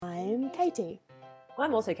Katie. Well,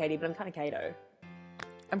 I'm also Katie, but I'm kind of Kato.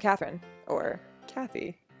 I'm Catherine, or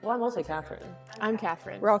Kathy. Well, I'm also Catherine. I'm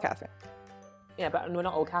Catherine. We're all Catherine, Yeah, but we're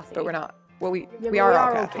not all Kathy. but we're not. Well, we we are all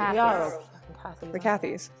are all Kathy. Kathy. We are all Kathy. We're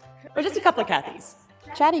Kathys. We're just a couple of Kathys.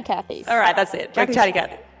 Chatty Kathys. All right, that's it. We're Kathy's- Chatty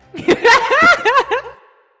Kathy.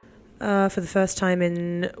 For the first time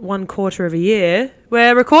in 1/4 of a year,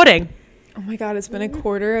 we're recording. Oh my god, it's been a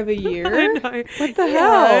quarter of a year. I know. What the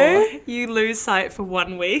hell? You lose sight for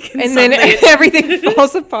 1 week, And then suddenly everything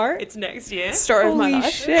falls apart. it's next year. Start of my Holy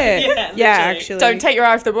life. shit. Yeah, Yeah, literally. actually. Don't take your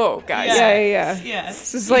eye off the ball, guys. Yeah. Yeah.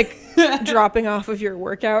 This is like dropping off of your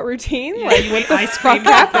workout routine. Yeah, Like, you what eat the ice fuck cream for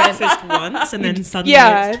happened? breakfast once, and then suddenly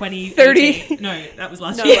Yeah, it's 20, 30. 30. No, that was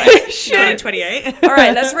last No year. way. 2028. All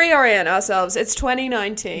right, let's reorient ourselves. It's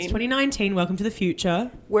 2019. It's 2019. Welcome to the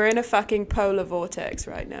future. We're in a fucking polar vortex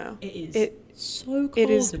right now. It is. It- so cold. It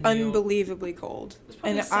is in New York. unbelievably cold.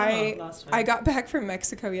 probably And summer last time. I got back from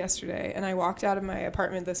Mexico yesterday, and I walked out of my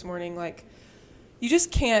apartment this morning like, you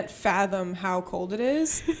just can't fathom how cold it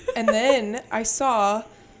is. And then I saw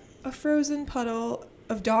a frozen puddle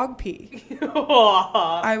of dog pee.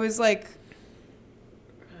 I was like,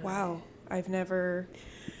 wow, I've never,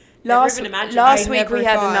 Last even imagined. last I week never we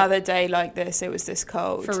had thought- another day like this. It was this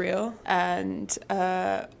cold. for real. And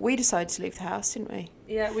we decided to leave the house, didn't we?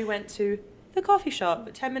 Yeah, we went to the coffee shop,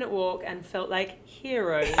 a 10-minute walk, and felt like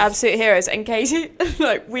heroes. Absolute heroes. And Katie,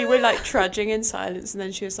 like, we were like trudging in silence, and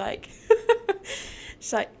then she was like,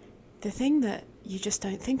 she's like, the thing that you just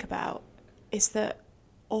don't think about is that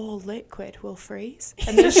all liquid will freeze.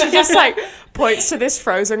 And then she just like points to this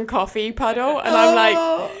frozen coffee puddle, and I'm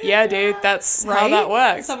like, yeah, dude, that's how Right? that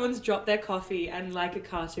works. Someone's dropped their coffee, and like a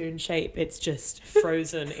cartoon shape, it's just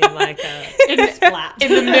frozen in like a splat.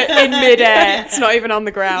 In midair. It's not even on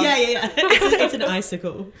the ground. yeah. It's an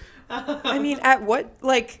icicle. I mean, at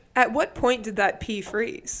what point did that pee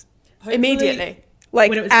freeze? Immediately. Like,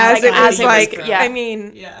 When it was as it outside, was it was like, grown. yeah. I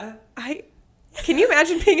mean, Yeah. Can you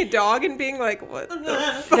imagine being a dog and being like, what the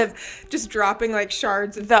fuck? The, Just dropping like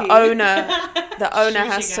shards of the pee. owner Shooting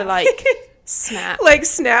has to out. like snap Like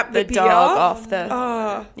snap the pee dog off the.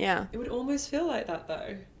 Oh, Yeah. It would almost feel like that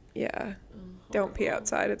though. yeah. Don't pee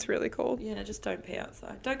outside. It's really cold. Yeah, just don't pee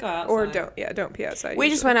outside. Don't go outside. Or don't pee outside. We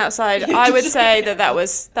just usually. went outside. I would say that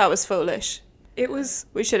was foolish. It was,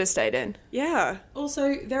 We should have stayed in. yeah.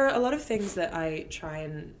 Also, there are a lot of things that I try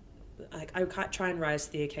and try and rise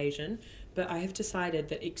to the occasion, but I have decided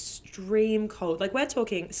that extreme cold, like we're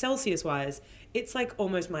talking Celsius wise, it's like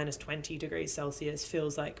almost minus 20 degrees Celsius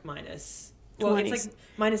feels like minus. Well, 20s. it's like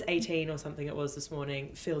minus 18 or something it was this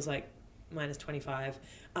morning. Feels like minus 25.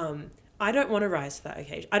 I don't want to rise to that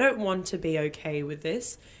occasion. I don't want to be okay with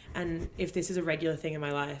this. And if this is a regular thing in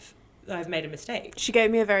my life, I've made a mistake. She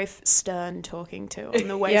gave me a very stern talking to on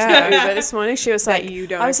the way Yeah. to Uber this morning. She was That like, you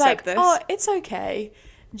don't I was accept like, this. oh, it's okay.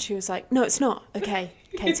 And she was like, no, it's not okay,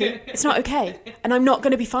 Katie. It's not okay. And I'm not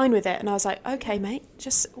going to be fine with it. And I was like, okay, mate,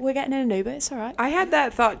 we're getting in an Uber. It's all right. I had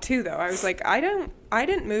that thought too, though. I was like, I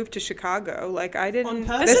didn't move to Chicago. Like, I didn't. On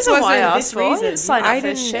purpose? This isn't what I wasn't asked for. I didn't sign up I for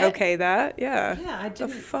this didn't shit. okay that. Yeah. Yeah, I The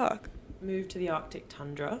didn't fuck. move to the Arctic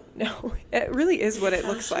tundra. No, it really is what it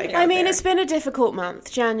looks like. I out mean, there. it's been a difficult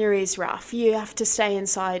month. January's rough. You have to stay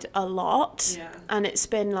inside a lot. Yeah. And it's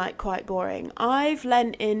been like quite boring. I've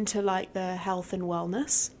lent into like the health and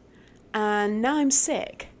wellness. And now I'm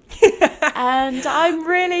sick. And I'm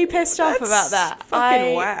really pissed off That's about that.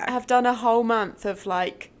 fucking I whack. have done a whole month of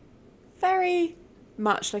like very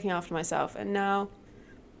much looking after myself, and now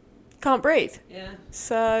can't breathe. Yeah.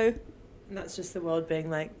 So And that's just the world being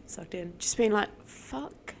like sucked in. just being like,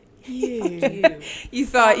 fuck you. You. You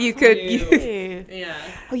thought you could. you. you. Yeah.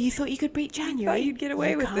 Oh, you thought you could beat January? Thought you'd get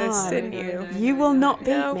away You with this, can't. didn't No, you? no, no. You will not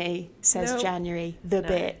beat No. me, says No. January, the No.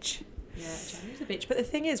 bitch. Yeah, January's a bitch. But the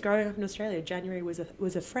thing is, growing up in Australia, January was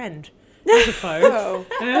a friend, not a foe. Oh,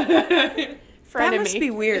 that must Frenemy.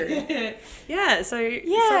 be weird. Yeah, so suddenly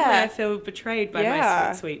I feel betrayed by my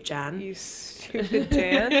Yeah. sweet Jan. You stupid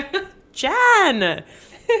Jan. Jan!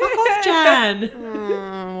 Fuck off,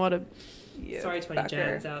 Jan! What a... You Sorry to any fucker.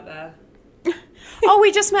 Jans out there. Oh,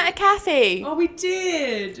 we just met a Kathy. Oh, we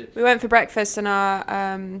did! We went for breakfast, and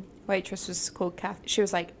our waitress was called Kath. She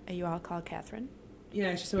was like, are you all called Catherine?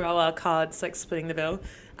 Yeah, she saw all our cards, like, splitting the bill.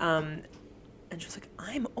 And she was like,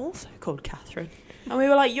 I'm also called Catherine. And we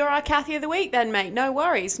were like, you're our Kathy of the week then, mate. No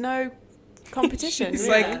worries. No competition. She's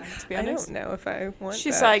really, like, to be I honest. don't know if I want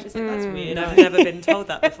She's that. like, She's like, that's weird. no. I've never been told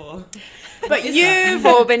that before. But you've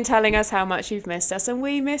all been telling us how much you've missed us, and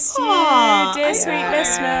we missed you, Aw, dear I sweet know.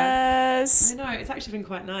 listeners. I know, it's actually been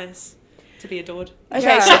quite nice to be adored. Okay,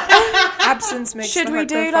 Yeah. so Absence makes Should the we heart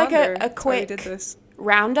do grow like a fonder. That's why we quick- did this.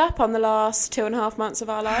 roundup on the last 2.5 months of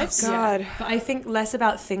our lives. God. But I think less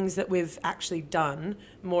about things that we've actually done,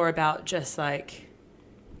 more about just like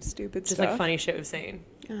Stupid just stuff. like funny shit we've seen.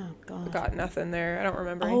 Oh, God. Got nothing there. I don't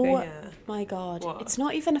remember Oh, anything. Yeah. my God. What? It's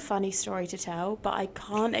not even a funny story to tell, but I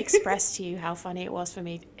can't express to you how funny it was for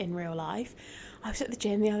me in real life. I was at the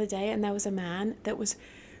gym the other day and there was a man that was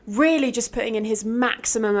really just putting in his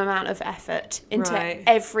maximum amount of effort into Right.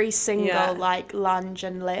 every single Yeah. like lunge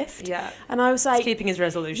and lift. Yeah. And I was He's like, keeping his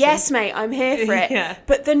resolution. yes, mate, I'm here for it. Yeah.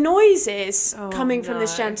 But the noises Oh, coming from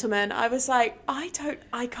this no. gentleman, I was like, I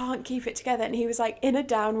can't keep it together. And he was like in a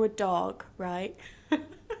downward dog, right?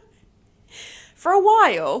 For a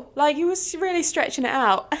while, like he was really stretching it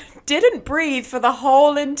out. Didn't breathe for the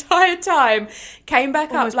whole entire time. Came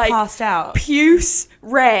back Almost up like passed out. puce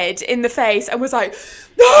red in the face and was like,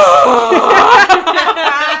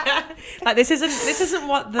 Like this isn't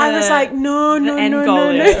what the I was like, no, the no, end no,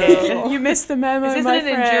 goal no, is no. here. You missed the memo, This isn't my an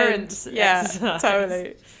friend. endurance Yeah, exercise.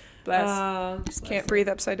 totally. Bless. Just can't breathe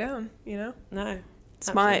upside down, you know? No.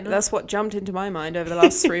 That's what jumped into my mind over the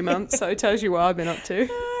last 3 months, so it tells you what I've been up to.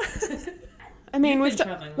 I mean, You've we've been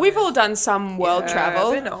travelling we've loads. all done some world Yeah, travel.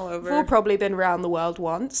 I've been all over. We've all probably been around the world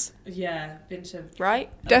once, Yeah, been to right?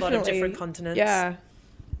 a lot of Definitely. different continents. Yeah.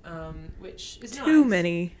 Which is Too nice.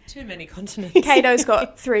 many. Too many continents. Kato's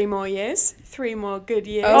got 3 more years, 3 more good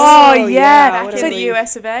years. Oh, yeah, yeah. back what in a the relief.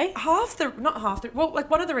 US of A. Well, like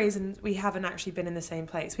one of the reasons we haven't actually been in the same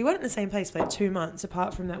place. We weren't in the same place for like 2 months,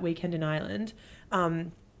 apart from that weekend in Ireland,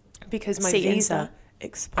 because my See you, visa Insta.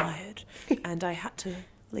 expired and I had to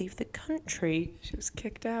leave the country. She was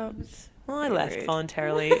kicked out. Well, I left Rude.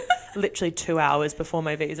 voluntarily, literally 2 hours before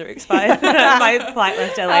my visa expired. My flight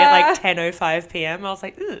left LA at like 10:05 p.m. I was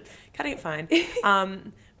like, "Ugh, cutting it fine."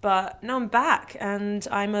 But now I'm back, and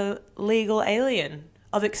I'm a legal alien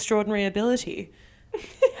of extraordinary ability.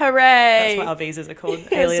 Hooray! That's what our visas are called,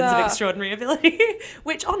 aliens of Huzzah. extraordinary ability.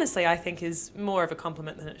 Which honestly, I think is more of a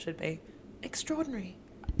compliment than it should be. Extraordinary.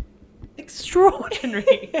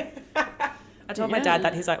 Extraordinary. I told my Yeah. dad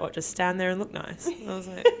that. He's like, "What? Just stand there and look nice." I was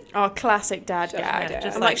like, Our classic dad gag. yeah,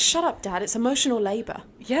 just I'm like- like, shut up, Dad. It's emotional labour.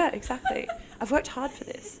 "Yeah, exactly. I've worked hard for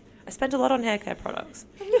this. I spend a lot on hair care products."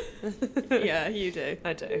 Yeah, you do.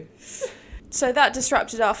 I do. So that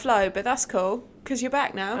disrupted our flow, but that's cool because you're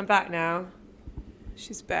back now. I'm back now.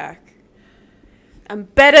 She's back.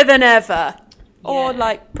 And better than ever. Or Yeah.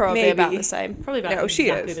 like probably Maybe. about the same. Probably about No, she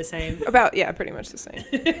exactly is. the same. About, yeah, pretty much the same.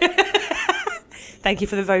 Thank you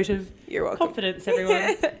for the vote of You're welcome. confidence,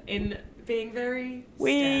 everyone, in being very.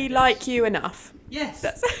 We standard. like you enough. Yes.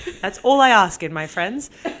 That's all I ask in my friends.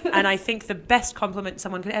 And I think the best compliment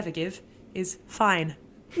someone could ever give is fine.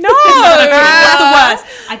 No! That's the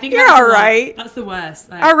worst. I think You're that's the all worst. right. That's the worst.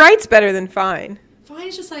 Like, All right's better than fine. fine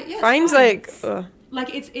is just like, yeah. Fine's fine. like, ugh.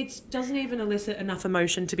 Like it doesn't even elicit enough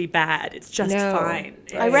emotion to be bad. It's just No. fine.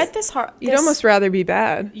 I read this. You'd almost rather be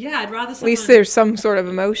bad. Yeah, I'd rather. At least there's some sort of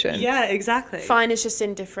emotion. Yeah, exactly. Fine is just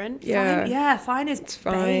indifferent. Yeah. Fine, yeah, fine is It's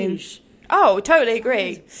fine. beige. Oh, totally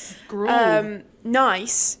agree. Gruel.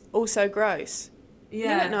 Nice, also gross.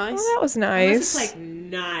 yeah. Isn't it nice? Well, that was Unless nice. it's like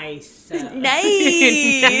nice.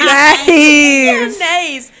 Nice. Nice.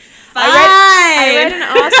 Nice. Fine. I read an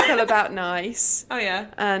article about nice Oh yeah.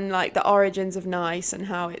 and like the origins of nice and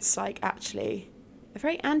how it's like actually a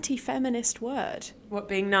very anti-feminist word. What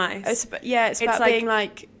being nice? It's It's about like- being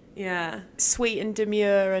like yeah. sweet and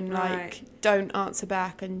demure and like Right. don't answer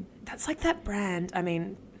back and That's like that brand. I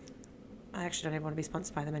mean, I actually don't even want to be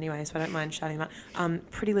sponsored by them anyway, so I don't mind shouting them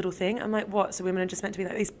out. Pretty Little Thing. I'm like, what? So women are just meant to be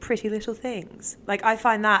like these pretty little things? Like, I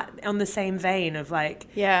find that on the same vein of like,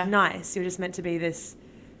 yeah, nice. You're just meant to be this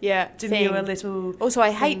yeah. demure thing. little Also,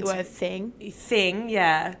 I hate the thing word thing. thing.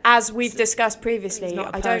 Yeah. As we've discussed previously, It's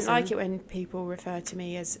not a I don't person. like it when people refer to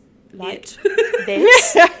me as like It.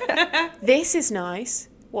 this. This is nice.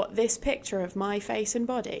 What, this picture of my face and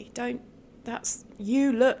body? That's,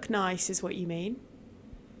 you look nice is what you mean.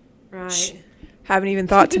 Right. Haven't even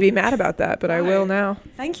thought to be mad about that, but I will No. now.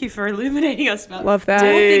 Thank you for illuminating us about Love that.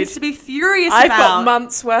 more Dude. things to be furious I've about. got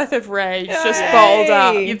months worth of rage just Yay. bottled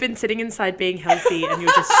up. You've been sitting inside being healthy and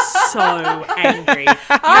you're just so angry. You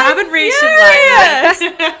haven't reached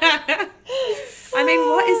enlightenment. I mean,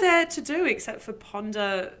 what is there to do except for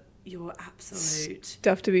ponder your absolute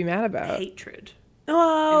Stuff to be mad about. hatred in the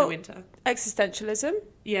Oh, winter? existentialism,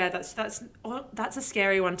 Yeah, that's a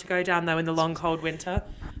scary one to go down though in the long cold winter.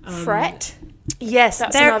 fret. Yes,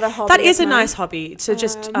 That's another hobby That is of a mine. nice hobby to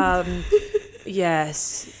just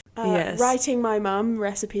yes. Yes. Writing my mum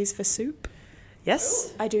recipes for soup.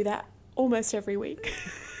 Yes. I do that almost every week.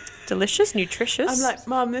 delicious, nutritious. I'm like,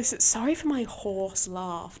 Mum, sorry for my hoarse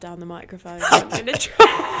laugh down the microphone.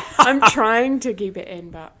 I'm trying to keep it in,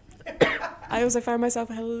 but I also found myself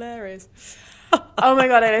hilarious. Oh my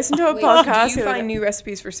God, I listened to a podcast. Do you find new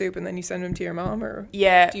recipes for soup and then you send them to your mom, or?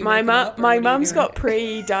 Yeah, Do you my make them up, or my what are you mum's doing? got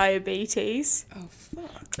pre-diabetes. Oh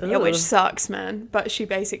fuck. Yeah, which sucks, man. But she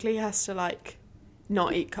basically has to like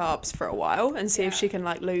not eat carbs for a while and see if she can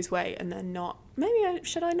like lose weight and then not.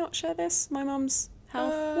 Should I not share this? My mum's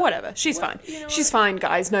health, whatever. She's fine. You know She's fine,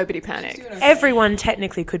 guys. Nobody panic. She's doing okay. Everyone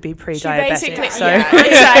technically could be pre-diabetic. Basically, so.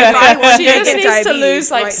 exactly. She to just get needs to diabetes lose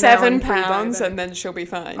like right now 7 and pounds pre-diabetic. and then she'll be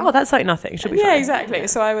fine. Oh, that's like nothing. She'll be fine. Yeah, exactly.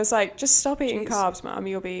 So I was like, just stop eating Jeez. carbs, Mum.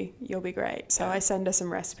 You'll be great. So I send her some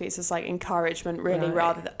recipes as like encouragement, really, Right.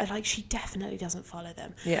 rather than like she definitely doesn't follow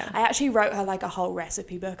them. Yeah. I actually wrote her like a whole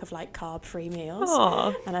recipe book of like carb-free meals.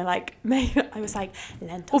 Aw. And I was like,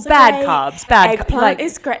 lentils. Well, are bad great. carbs. Bad Eggplant like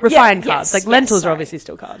is great. refined Yeah, carbs. yes, Like yes, lentils are sorry. obviously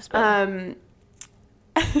still carbs. But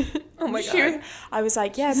Oh my She god. was- I was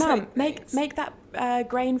like, yeah, She's Mum, like, make thanks. make that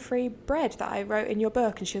grain-free bread that I wrote in your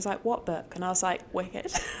book. And she was like, what book? And I was like,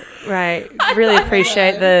 Wicked. right. Really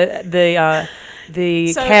appreciate the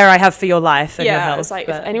So- care I have for your life and your Yeah, health. I was like,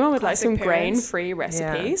 if but- anyone would like Classic some parents. grain-free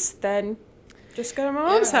recipes, then just go to my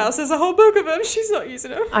mom's house. There's a whole book of them. She's not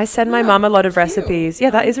using them. I send my mum a lot of recipes. Yeah,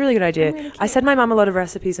 that is a really good idea. really I send my mum a lot of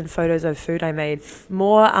recipes and photos of food I made.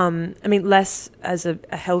 More, less as a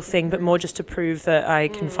health thing, but more just to prove that I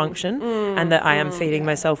can function and that I am feeding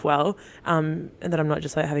myself well, and that I'm not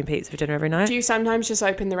just like having pizza for dinner every night. Do you sometimes just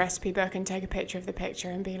open the recipe book and take a picture of the picture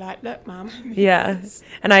and be like, look, Mum. Yeah,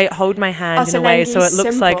 and I hold my hand Oh, in so a way then so it he's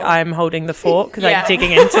looks like simple. I'm holding the fork, Yeah. like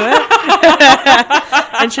digging into it.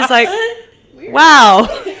 And she's like, "Wow,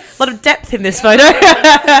 a lot of depth in this photo."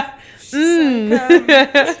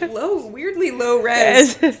 Weirdly low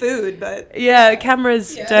res food, but Yeah,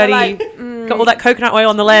 camera's Yeah. dirty. Like, Got all that coconut oil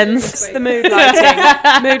on the lens. it's the mood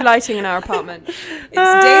lighting. Mood lighting in our apartment. it's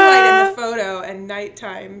daylight in the photo and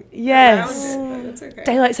nighttime Yes. around it, but it's okay.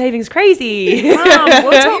 Daylight savings crazy. Mum,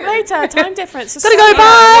 we'll talk later. Time difference. Gotta go, bye.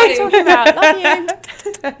 What are you talking about? Love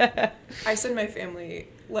you. I send my family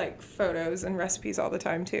like photos and recipes all the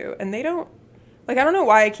time too, and they don't like. I don't know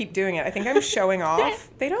why I keep doing it. I think I'm showing off.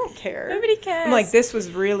 They don't care. Nobody cares. I'm like, this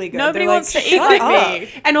was really good. Nobody They're wants like, to eat "Shut like up." me.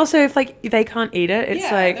 And also, if like they can't eat it, it's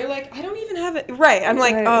Yeah, like they're like, I don't even have it. Right. I'm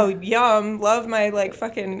like, Right. oh, yum. Love my like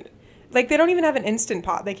fucking. Like they don't even have an instant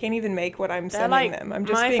pot. They can't even make what I'm They're sending like, them. I'm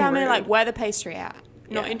just my being family rude. like, where the pastry at?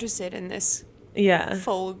 Not Yeah. interested in this yeah.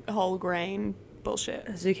 full whole grain bullshit.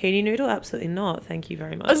 A zucchini noodle? Absolutely not. Thank you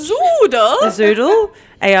very much. A zoodle? A zoodle,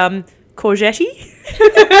 a courgette.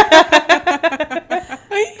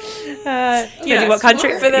 Yeah, what country?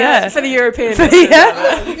 smart. For the yeah. for the European.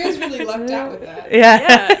 Yeah. You guys really lucked out with that. Yeah.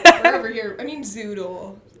 Yeah. We're over here. I mean,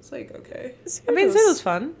 zoodle. It's like okay. I mean, zoodle's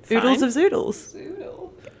fun. Fine. Oodles of zoodles.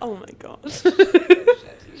 Zoodle. Oh my god.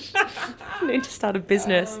 I need to start a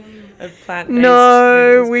business of plant-based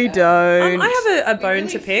No, noodles. we don't. I have a bone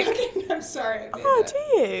to pick. I'm sorry. I made Oh, that.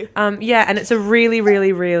 do you? Yeah, and it's a really,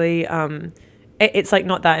 really, really. It's like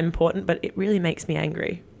not that important, but it really makes me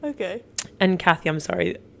angry. Okay. And Kathy, I'm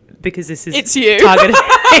sorry, because this is It's you. targeted.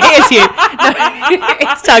 It's you. No,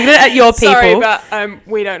 it's targeted at your people. Sorry, but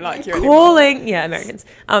we don't like you anymore. calling, yeah, Americans.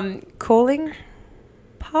 Calling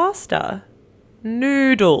pasta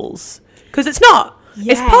noodles because it's not.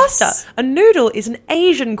 Yes. It's pasta. A noodle is an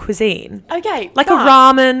Asian cuisine, Okay. like a but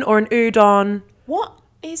ramen or an udon. What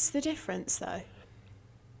is the difference though?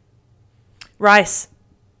 Rice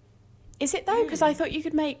Is it though? Because I thought you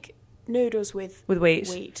could make noodles with with wheat.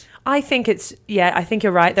 wheat. I think it's I think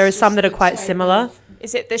you're right. There are some that are quite similar.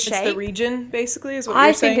 Is it the It's shape? the region, basically, is what I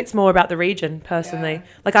you're think saying. it's more about the region, personally. Yeah.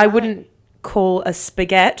 Like I wouldn't call a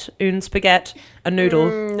spaghetti, un spaghetti, a noodle.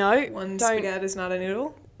 No. One don't. spaghetti is not a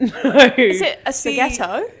noodle. No. Is it a See-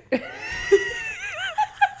 spaghetto?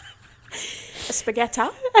 A spaghetti?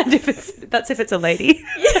 And if it's a lady.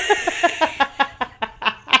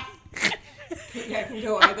 Yeah, it can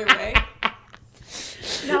go either way.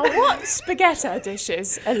 Now, what spaghetti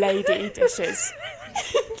dishes are lady dishes?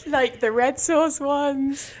 Like the red sauce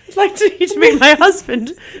ones. I'd like to meet my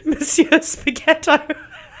husband, Monsieur Spaghetto.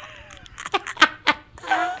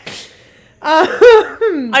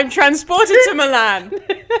 I'm transported to Milan.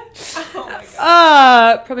 Oh my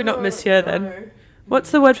god. Probably not Monsieur then.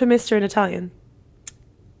 What's the word for Mr. in Italian?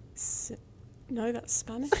 No, that's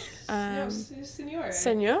Spanish. No, signore.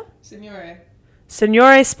 Senor? Signore.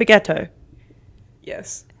 Signore Spaghetto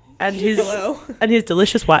Yes. and his Hello. and his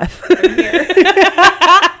delicious wife. I'm here.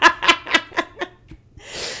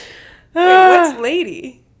 Wait, what's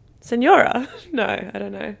lady? Senora? No, I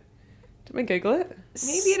don't know. Did we Google it?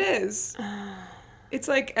 Maybe it is. It's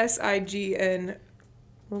like SIGNORE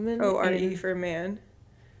Woman in for man.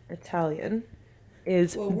 Italian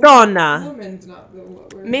is Well, donna. Woman's not the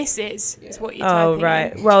word. Mrs. is what you're Oh, typing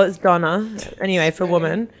right. in. Well, it's donna. Anyway, for Right.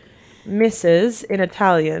 woman. Mrs. in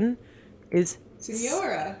Italian is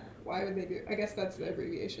Signora. Why would they do? I guess that's the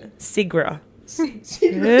abbreviation. sigra.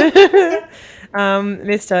 Signora.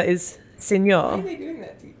 Mr. is Why are signor. they doing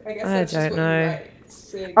that to you? I guess I that's just don't what know. you write.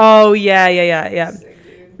 Sig. Oh, yeah. Sig,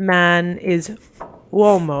 dude. Man is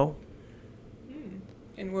uomo.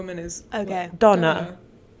 And woman is Okay. Donna.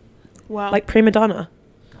 Well, Like prima donna.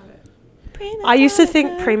 Got it. I used to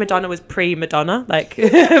think prima donna was pre-Madonna. Like,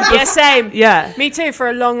 yeah, same. yeah. Me too. For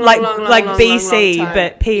a long, Like long, long, like long, BC, long, long time.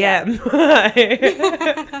 but PM.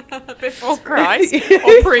 Before Christ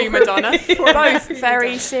or pre-Madonna. Both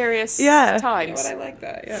very serious Yeah. You know times. what? I like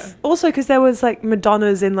that. Yeah. Also, because there was like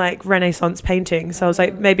Madonnas in like Renaissance paintings, so I was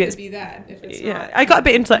like, maybe Could it's be that if it's yeah. not I got a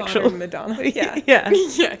bit intellectual. modern Madonna. Yeah. yeah,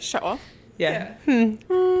 Yeah, shut off. yeah.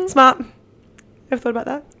 Smart. Ever thought about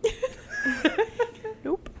that?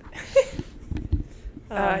 Nope.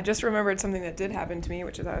 I just remembered something that did happen to me,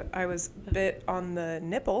 which is I was bit on the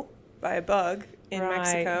nipple by a bug in Right.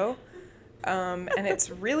 Mexico, and it's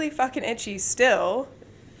really fucking itchy still.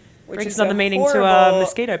 Which Brings is another a meaning to horrible-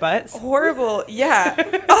 mosquito bites. Horrible, yeah.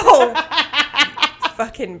 Oh,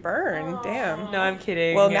 fucking burn! Damn. No, I'm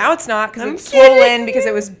kidding. Well, now it's not because I'm it's kidding. swollen because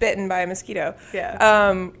it was bitten by a mosquito.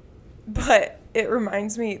 yeah. But it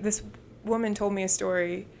reminds me, this woman told me a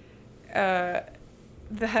story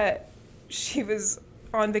that she was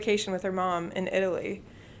on vacation with her mom in Italy,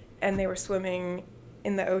 and they were swimming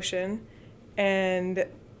in the ocean, and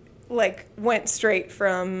like went straight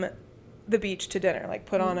from the beach to dinner. Like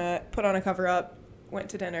put on a cover up, went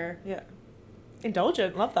to dinner. yeah.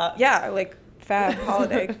 Indulgent. Love that. Yeah, like fab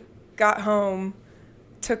holiday. Got home,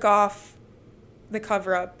 took off the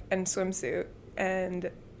cover up and swimsuit, and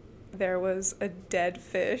there was a dead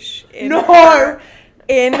fish in her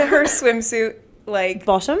swimsuit. Like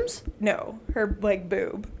Bottoms. no, her like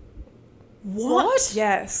boob. What?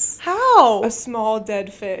 Yes, How? a small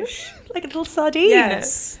dead fish. Like a little sardine.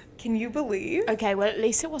 Yes. Can you believe? Okay, well, at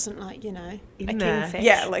least it wasn't like, you know, In a there. kingfish.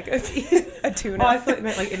 Yeah, like a tuna. Oh, I thought it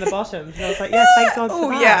meant like in the bottoms. And I was like, yeah, thank God for Oh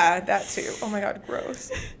that. yeah, that too. Oh my god,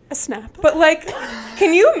 gross. A snap. But like,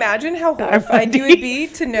 can you imagine how horrified you would be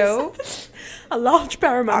to know A large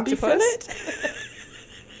barramundi octopus? fillet.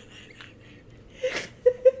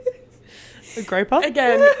 A groper?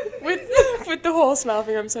 Again, with the horse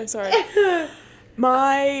laughing, I'm so sorry. That's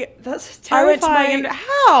I went to terrifying. my-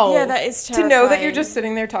 How? Yeah, that is To terrifying. know that you're just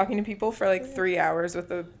sitting there talking to people for like 3 hours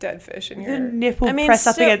with a dead fish in the your nipple I mean, press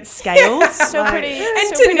up still- against scales. still Like- pretty, And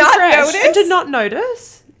still to pretty not fresh. notice? And to not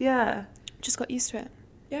notice. Yeah. Just got used to it.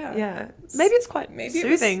 Yeah. Maybe it's quite Maybe it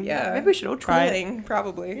was- soothing. yeah. Maybe we should all try it. cooling,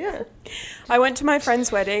 probably. Yeah. I went to my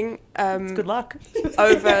friend's wedding Good luck.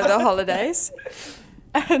 over the holidays,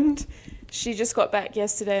 and she just got back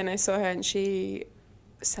yesterday, and I saw her, and she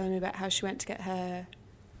was telling me about how she went to get her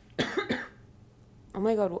oh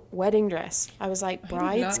my god, wedding dress. I was like, did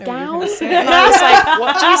bride's not know what you were gown? gonna say. And I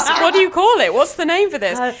was like, what do you call it? What's the name for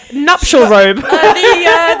this? Nuptial robe.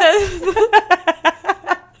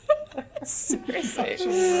 Seriously.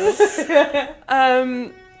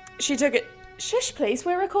 She took it. Shush, please.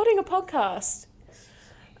 We're recording a podcast.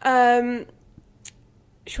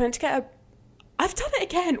 She went to get a. I've done it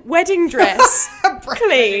again. Wedding dress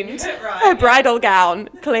cleaned. Her bridal gown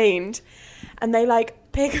cleaned, and they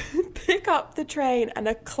like pick up the train, and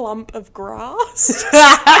a clump of grass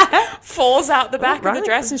falls out the back of the Right.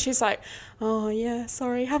 dress, and she's like, "Oh yeah,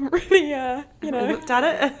 sorry, haven't really, Looked at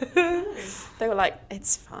it. They were like,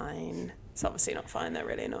 "It's fine." It's obviously not fine. They're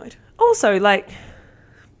really annoyed. Also, like,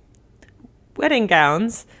 wedding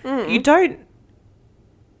gowns, you don't...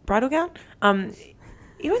 Bridal gown?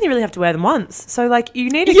 You only really have to wear them once. So, like, you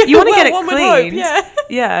need to... you want to get it one would hope, cleaned. yeah.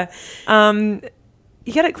 Yeah.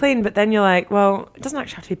 You get it cleaned, but then you're like, well, it doesn't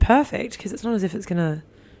actually have to be perfect because it's not as if it's going to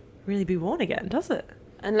really be worn again, does it?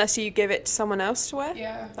 Unless you give it to someone else to wear,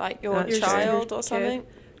 Yeah. like your That's true. child or Kid. something.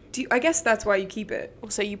 I guess that's why you keep it.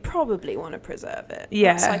 Also, you probably want to preserve it.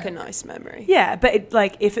 Yeah. It's like a nice memory. Yeah, but it,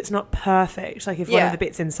 like if it's not perfect, like if one Yeah. of the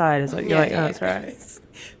bits inside is like, you're Yeah, like, yeah, oh, that's right.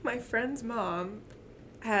 My friend's mom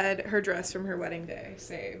had her dress from her wedding day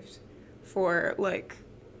saved for like,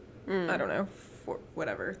 I don't know, for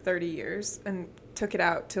whatever, 30 years, and took it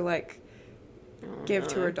out to like give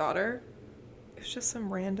to her daughter. It was just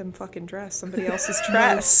some random fucking dress, somebody else's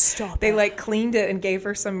dress. Stop They it. like cleaned it and gave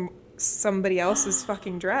her somebody else's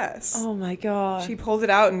fucking dress. Oh my God. She pulled it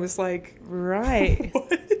out and was like, right.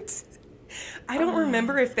 "What?" I don't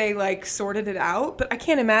remember if they like sorted it out, but I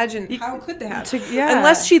can't imagine how could they have Yeah.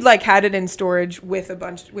 unless she'd like had it in storage with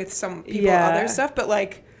some people other stuff. But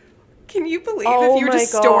like, can you believe Oh if you were my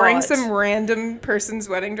just storing God. some random person's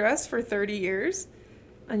wedding dress for 30 years?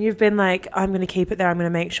 And you've been like, I'm going to keep it there. I'm going to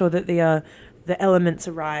make sure that the elements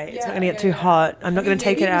are right. It's not going to get too hot. I'm not going to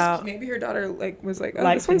take it out. Maybe her daughter like was like, oh,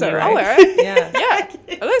 Like this one's the new alright. I'll wear it. Yeah. Yeah,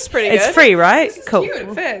 it looks pretty It's good. free, right? This is Cool. cute.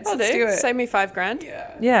 It fits. I'll Let's do it. Save me $5,000.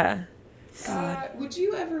 Yeah. Yeah. Would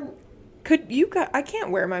you ever? Could you? I can't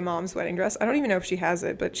wear my mom's wedding dress. I don't even know if she has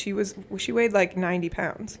it, but she weighed like 90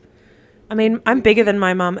 pounds. I mean, I'm bigger than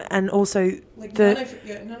my mum, and also Like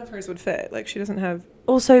the none of hers would fit. Like she doesn't have.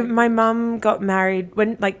 also my mum got married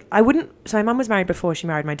when like I wouldn't. So my mum was married before she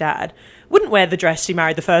married my dad. Wouldn't wear the dress she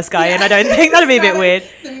married the first guy in. I don't think that'd be a bit weird.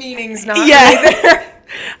 The meaning's not. Yeah.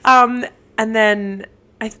 And then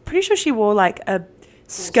I'm pretty sure she wore like a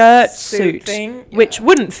skirt suit thing. which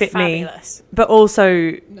wouldn't fit me, Fabulous. but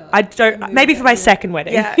also I don't. Move Maybe it, for my yeah. second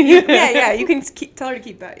wedding. Yeah. Yeah. You can tell her to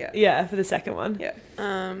keep that. Yeah. Yeah, for the second one.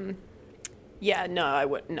 Yeah. Yeah, no, I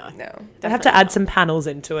would no. No. I have to add some panels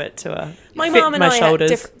into it to My fit mom and my I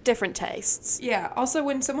shoulders. had different tastes. Yeah. Also,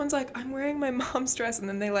 when someone's like, "I'm wearing my mom's dress," and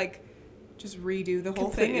then they like just redo the whole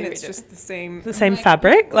thing, and Completely it's redo. just the same. The same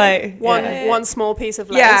fabric, like One yeah. one small piece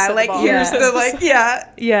of lace. Yeah. at the Like bottom. here's the like. Yeah.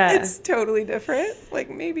 Yeah. It's totally different.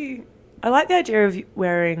 Like maybe. I like the idea of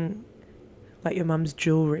wearing like your mum's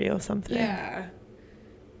jewelry or something. Yeah.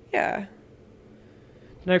 Yeah.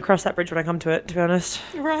 No, cross that bridge when I come to it, to be honest.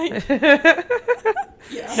 right.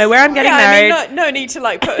 Yeah. No, where I'm getting Yeah, married. I mean, no need to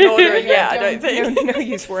like put an order in. Yeah, I don't think. No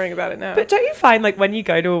use worrying about it now. But don't you find like when you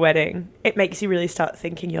go to a wedding, it makes you really start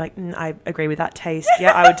thinking, you're like, I agree with that taste.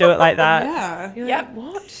 Yeah, I would do it like that. yeah. You're Yep. like,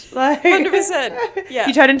 what? Like 100%. Yeah.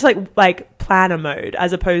 You turn into like planner mode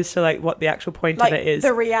as opposed to like what the actual point Like of it is.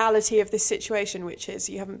 the reality of this situation, which is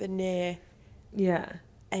you haven't been near Yeah.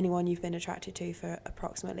 anyone you've been attracted to for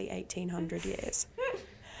approximately 1,800 years.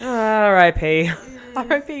 R.I.P.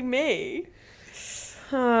 R.I.P. me.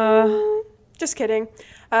 Uh, Just kidding.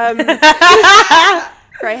 Very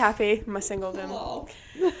happy in my singledom.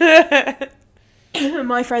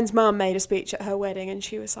 My friend's mum made a speech at her wedding and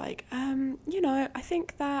she was like, I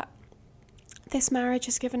think that this marriage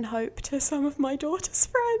has given hope to some of my daughter's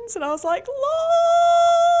friends. And I was like,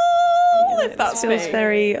 lol, if that's feels me.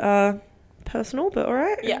 very personal, but all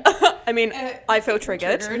right. Yeah. I mean, I feel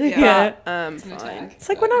triggered. Yeah. But, It's an fine. attack. It's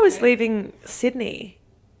like when I was leaving Sydney.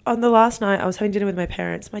 On the last night, I was having dinner with my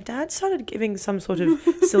parents. My dad started giving some sort of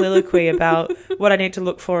soliloquy about what I need to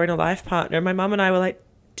look for in a life partner. My mum and I were like,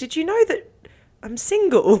 "Did you know that I'm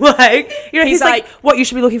single?" Like, he's like, "What you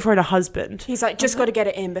should be looking for in a husband." He's like, just got to get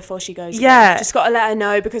it in before she goes. Yeah. Again. Just got to let her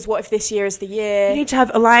know because what if this year is the year? You need to have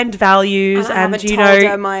aligned values, and I haven't and told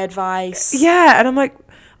her my advice. yeah. And I'm like,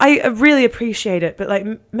 I really appreciate it, but like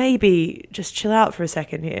maybe just chill out for a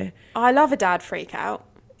second here. I love a dad freak out.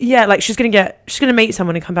 Yeah, like she's gonna meet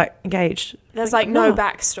someone and come back engaged. There's like no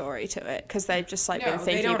backstory to it because they've just like been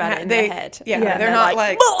thinking about it in their head. Yeah, Yeah. they're not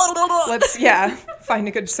like, let's find a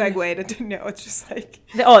good segue to no. It's just like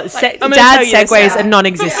Oh, I'm gonna dad tell you this segues now. are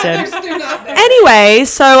non-existent. they're not there. Anyway,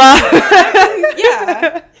 so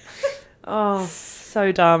Yeah, oh,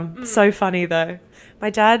 so dumb, so funny though. My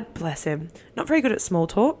dad, bless him, not very good at small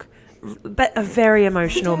talk, but a very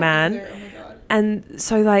emotional man. Oh my god. And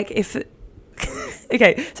so, like, if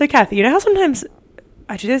okay, so Kathy, you know how sometimes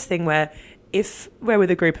I do this thing where if we're with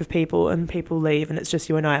a group of people and people leave and it's just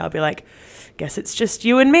you and I, I'll be like, guess it's just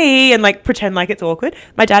you and me, and like pretend like it's awkward.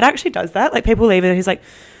 My dad actually does that. Like people leave and he's like,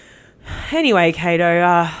 anyway,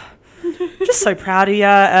 Kato, just so proud of you,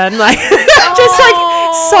 and like just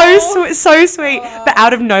like so sweet, but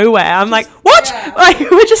out of nowhere, I'm like, what? yeah. Like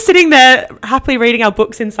we're just sitting there happily reading our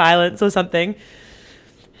books in silence or something.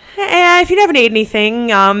 If you never need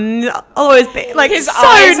anything, I'll always be like His so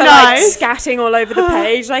eyes are like nice. scatting all over the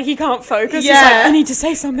page, like he can't focus. Yeah. He's like, I need to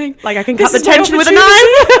say something. Like I can This cut the is my tension with a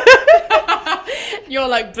knife. You're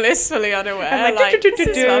like blissfully unaware. I'm Like, like, this is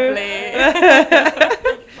 "Do-do-do-do-do."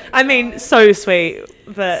 lovely. I mean, so sweet,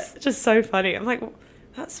 but just so funny. I'm like,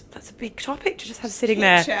 that's a big topic to just have sitting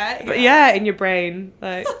there. Chat, But yeah, in your brain,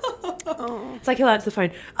 like it's like he'll answer the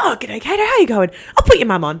phone. Oh, g'day, Kato. How you going? I'll put your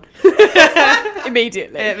mum on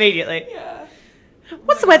Immediately. immediately. Yeah.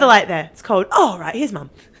 What's the weather like there? It's cold. Oh, right. Here's mum.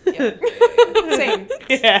 Same.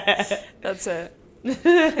 Yeah. That's it.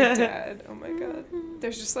 Dad. Oh my god.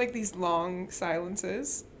 There's just like these long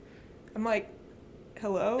silences. I'm like,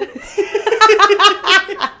 hello?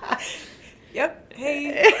 Yep.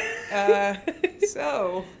 Hey.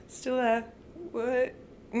 So Still there. what?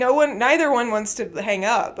 Neither one wants to hang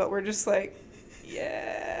up, but we're just like,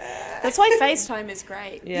 yeah. That's why FaceTime is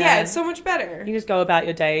great. Yeah, it's so much better. You just go about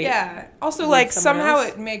your day. Yeah. Also, with like, someone somehow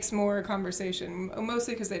else. it makes more conversation,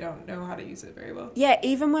 mostly because they don't know how to use it very well. Yeah,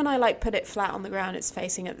 even when I like put it flat on the ground, it's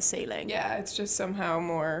facing at the ceiling. Yeah, it's just somehow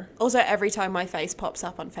more. Also, every time my face pops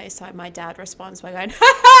up on FaceTime, my dad responds by going, ha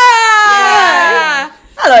ha!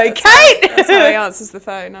 Hello, Kate! That's how he answers the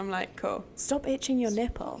phone. I'm like, cool. Stop itching your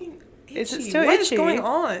nipple. Is it Itchy. still What is itchy? going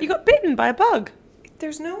on? You got bitten by a bug.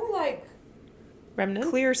 There's no, like, Remnant?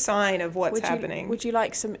 clear sign of what's Would happening. would you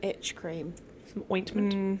like some itch cream? Some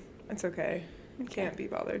ointment. It's okay. Can't be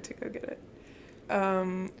bothered to go get it.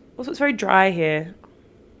 Also, it's very dry here.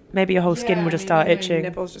 Maybe your whole skin will just start My itching.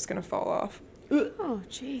 nipple's just gonna fall off. Oh,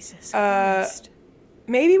 Jesus Uh, Christ.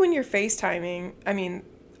 Maybe when you're FaceTiming, I mean,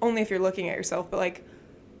 only if you're looking at yourself, but like,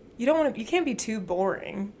 you can't be too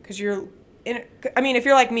boring because if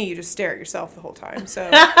you're like me, you just stare at yourself the whole time. So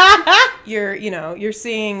you're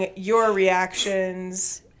seeing your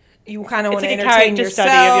reactions. You kind of It's want to like a entertain character yourself,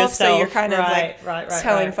 study of so you're yourself. kind of Right, like right,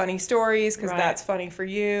 telling right. funny stories because Right. that's funny for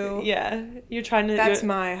you. Yeah, you're trying to. That's you're,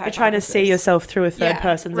 my You're trying to see hypothesis. yourself through a third Yeah,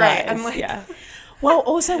 person's right. eyes. I'm like- yeah. Well,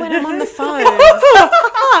 also when I'm on the phone,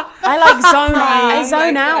 I like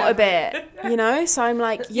zone like, out a bit, you know? So I'm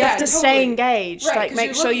like, you Yeah, have to stay totally. engaged. Right, like, 'cause make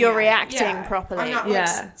you're sure looking you're at it. reacting Yeah. properly. I'm not Yeah.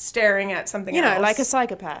 like staring at something You else. know, like a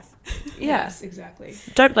psychopath. Yeah. Yes, exactly.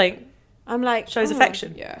 Don't blink. I'm like, Shows oh,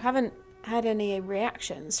 affection. Yeah. Haven't had any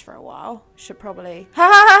reactions for a while. Should probably. Ha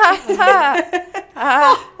ha ha ha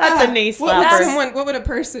ha. That's a knee What would slapper. what would a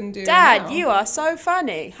person do? Dad, now? you are so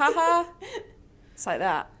funny. Ha ha. It's like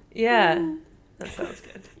that. Yeah. That sounds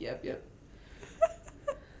good. Yep.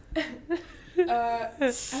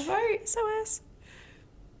 Have I? SOS.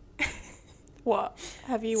 What?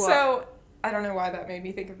 Have you what? So I don't know why that made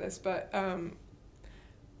me think of this, but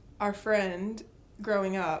our friend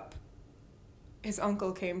growing up, his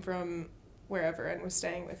uncle came from wherever and was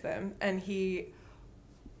staying with them, and he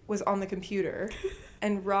was on the computer,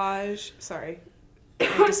 and Raj, sorry,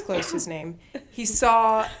 I disclosed his name. He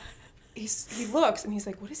looks and he's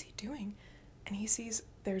like, what is he doing? And he sees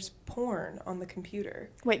there's porn on the computer.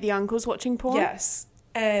 Wait, the uncle's watching porn? Yes.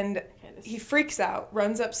 And he freaks out,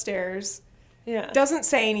 runs upstairs, Yeah. doesn't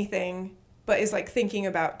say anything, but is like thinking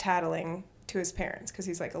about tattling to his parents because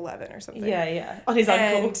he's like 11 or something. Yeah. On his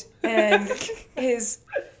uncle. And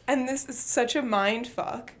this is such a mind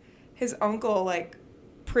fuck. His uncle, like,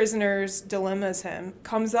 prisoner's dilemmas him,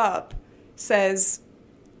 comes up, says,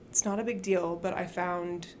 it's not a big deal, but I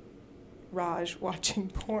found Raj watching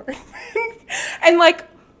porn. And like,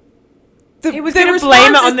 He was gonna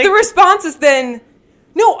blame it on the response is then,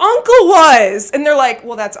 no, uncle was. And they're like,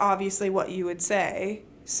 well, that's obviously what you would say.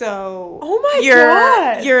 So Oh my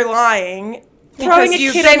God. you're lying Throwing because a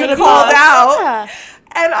you've kid been under the called bus. out. Yeah.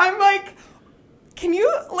 And I'm like, can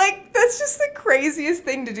you, like, that's just the craziest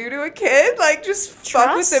thing to do to a kid. Like, just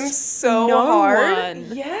fuck with them so no hard.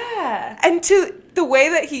 one. Yeah. And to the way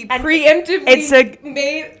that he And preemptively it's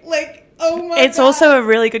made, like, oh my It's God. also a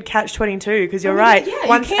really good catch-22 because you're Oh my right. God, yeah, you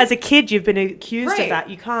Once can't- as a kid you've been accused Right. of that,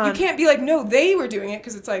 you can't. You can't be like, no, they were doing it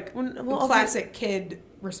because it's like Well, a classic kid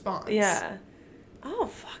response. Yeah. Oh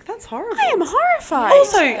fuck, that's horrible. I am horrified.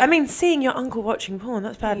 Also, I mean, seeing your uncle watching porn,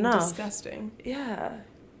 that's bad enough. Disgusting. Yeah.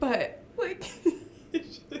 But, like,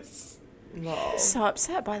 it's just... so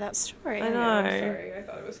upset by that story. I know. I'm sorry, I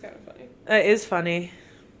thought it was kind of funny. It is funny.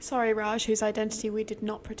 Sorry, Raj, whose identity we did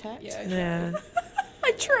not protect. Yeah. Yeah.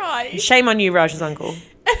 I tried. Shame on you, Raj's uncle. Shame.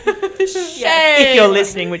 If you're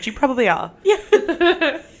listening, which you probably are.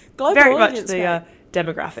 Global Very much audience, the mate.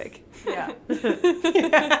 demographic. Yeah.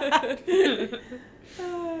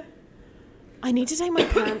 I need to take my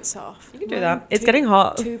pants off. You can do that. It's getting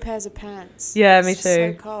hot. 2 pairs of pants. Yeah, me It's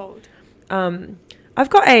so too. cold. I've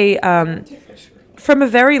got a from a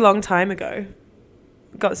very long time ago.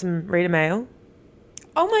 Got some reader mail.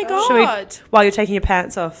 Oh my Should we- god. While you're taking your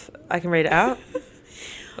pants off, I can read it out.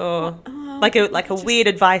 Or like a weird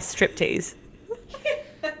advice striptease.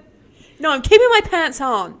 No, I'm keeping my pants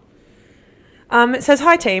on. It says,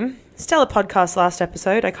 "Hi team, stellar podcast last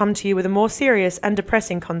episode. I come to you with a more serious and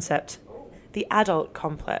depressing concept, the adult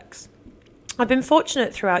complex. I've been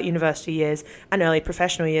fortunate throughout university years and early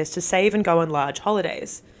professional years to save and go on large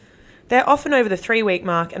holidays. They're often over the 3-week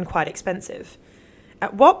mark and quite expensive.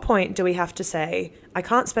 At what point do we have to say, I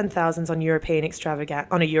can't spend thousands on a European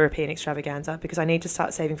extravaganza because I need to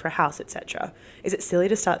start saving for a house, etc.? Is it silly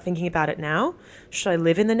to start thinking about it now? Should I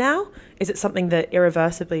live in the now? Is it something that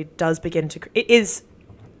irreversibly does begin to... It is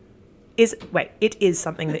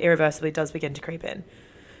something that irreversibly does begin to creep in.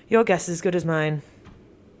 Your guess is as good as mine."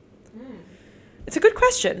 It's a good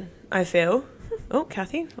question, I feel. Oh,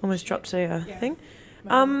 Kathy almost dropped a thing.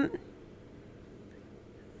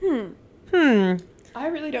 I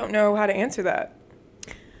really don't know how to answer that.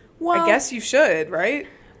 Well, I guess you should, right?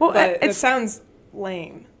 Well, But it it's sounds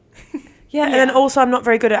lame. yeah, and then also I'm not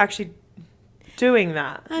very good at actually doing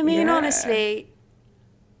that. I mean, Yeah. honestly,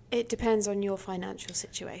 it depends on your financial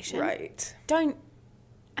situation. Right.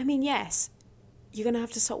 Yes, you're going to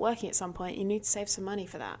have to stop working at some point. You need to save some money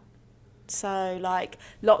for that. So, like,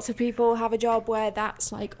 lots of people have a job where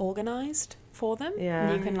that's, like, organised for them. Yeah.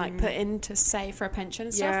 And you can, like, put in to save for a pension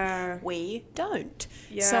and stuff. Yeah. We don't.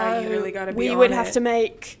 Yeah, so you really gotta be we on would it. have to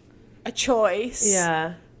make a choice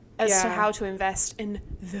Yeah, as to Yeah. how to invest in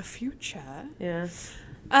the future. yeah.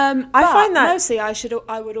 I find that- mostly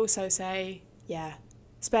I would also say, yeah,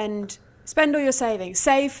 spend all your savings,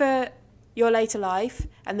 save for your later life,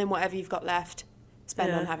 and then whatever you've got left, spend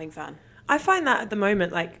Yeah. on having fun. I find that at the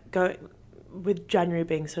moment, like, with January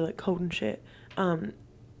being so, like, cold and shit,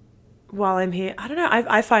 while I'm here, I don't know,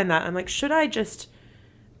 I find that, I'm like, should I just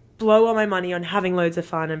blow all my money on having loads of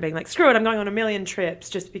fun and being like, screw it, I'm going on a million trips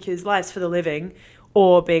just because life's for the living,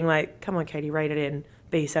 or being like, come on, Katie, rate it in,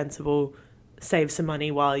 be sensible, save some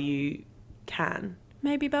money while you can.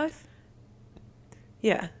 Maybe both.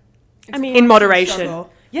 Yeah. I mean, In Constant moderation.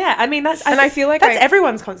 struggle. Yeah, I mean, that's... And I feel like that's I-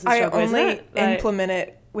 everyone's constant I struggle, isn't only it? Like- implement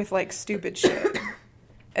it with like stupid shit.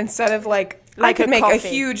 Instead of like I Like could a make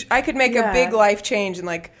coffee. I could make Yeah. a big life change and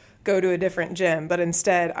like go to a different gym, but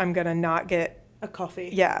instead I'm gonna not get a coffee.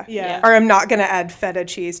 yeah. Yeah. Or I'm not gonna add feta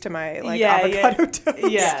cheese to my like Yeah, avocado toast.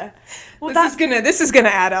 Yeah. Well, This is gonna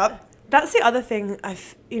add up. that's the other thing.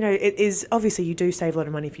 It is obviously you do save a lot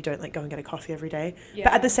of money if you don't like go and get a coffee every day.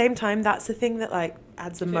 But at the same time, that's the thing that like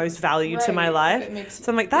adds the most value to my life. So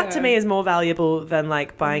I'm like, that to me is more valuable than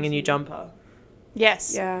like buying a new jumper.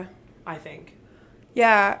 Yes. Yeah. I think.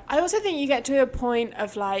 Yeah. I also think you get to a point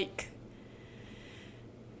of like,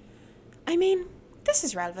 I mean, this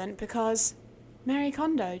is relevant because Mary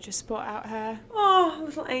Kondo just brought out her Oh,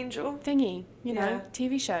 little angel. thingy, Yeah.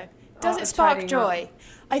 TV show. Does it it's spark tidying joy?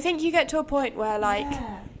 I think you get to a point where like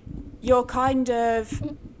you're kind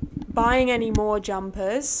of buying any more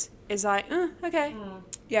jumpers is like, okay.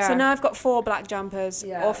 Yeah. So now I've got 4 black jumpers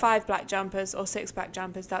Yeah. or 5 black jumpers or 6 black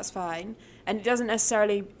jumpers, that's fine. And it doesn't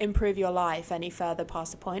necessarily improve your life any further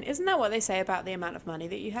past the point. Isn't that what they say about the amount of money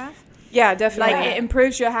that you have? yeah, definitely. Like it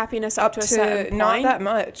improves your happiness up to a certain point. not that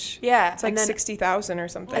much. Yeah. It's like and then, 60,000 or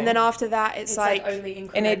something. and then after that it's like only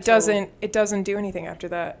and it doesn't do anything after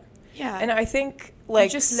that. yeah. And I think you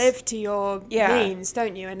like just live to your Yeah. means,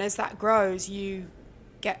 don't you? And as that grows, you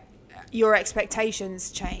get your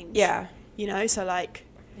expectations change. Yeah. You know, so like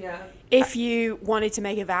Yeah. if you wanted to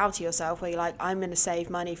make a vow to yourself where you're like, I'm going to save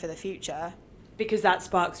money for the future, Because that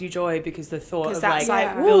sparks you joy because the thought because of that's like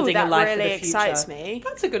like, yeah. building that a life really for the future. excites me.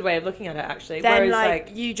 That's a good way of looking at it actually. Then Whereas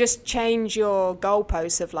like you just change your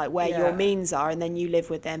goalposts of like where Yeah. your means are, and then you live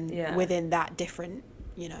with them Yeah. within that different,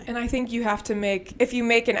 you know. And I think you have to if you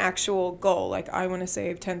make an actual goal, like I want to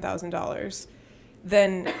save $10,000,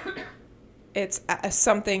 then it's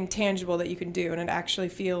something tangible that you can do, and it actually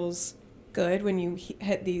feels good when you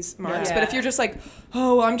hit these marks. Yeah. But if you're just like,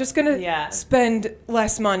 oh, I'm just going Yeah. to spend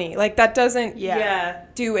less money, like that doesn't Yeah.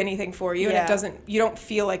 do anything for you. Yeah. And you don't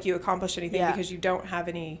feel like you accomplished anything Yeah. because you don't have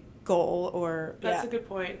any goal or That's Yeah. a good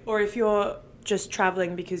point. Or if you're just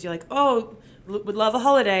traveling because you're like, oh, would love a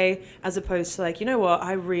holiday, as opposed to like, you know what,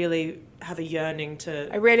 I really have a yearning to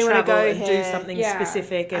I really wanna travel go and here. do something Yeah.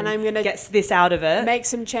 specific and, And I'm gonna get this out of it. Make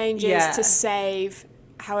some changes Yeah. to save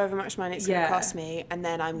however much money it's going Yeah. to cost me, and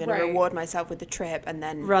then I'm going Right. to reward myself with the trip, and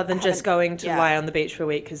then rather than just going to yeah. lie on the beach for a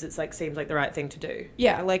week because it's like seems like the right thing to do.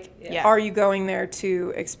 yeah, like Yeah. are you going there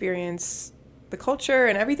to experience the culture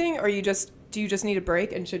and everything, or do you just need a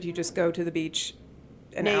break, and should you just go to the beach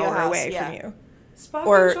an Near your hour house, away yeah. from you, Spark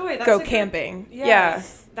or and joy, that's go a good- camping? Yeah,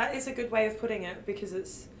 that is a good way of putting it because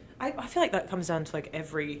it's. I feel like that comes down to like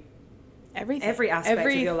every aspect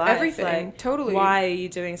of your life. everything, Like, totally. why are you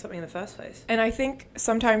doing something in the first place? And I think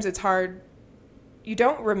sometimes it's hard. You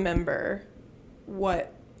don't remember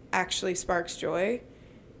what actually sparks joy.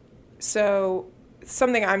 So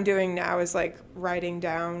something I'm doing now is like writing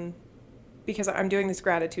down, because I'm doing this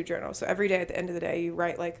gratitude journal. So every day at the end of the day, you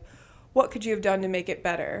write like, what could you have done to make it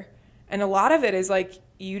better? And a lot of it is like,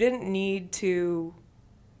 you didn't need to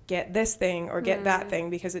get this thing or get that thing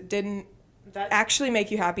because it didn't actually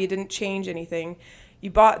make you happy. It didn't change anything. You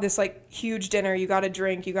bought this like huge dinner, you got a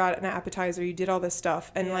drink, you got an appetizer, you did all this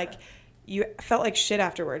stuff, and like you felt like shit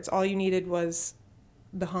afterwards. All you needed was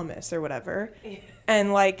the hummus or whatever.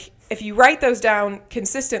 And like if you write those down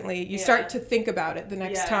consistently, you start to think about it the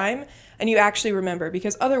next time, and you actually remember,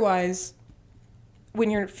 because otherwise when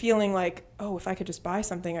you're feeling like, oh, if I could just buy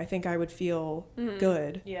something, I think I would feel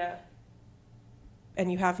good. Yeah.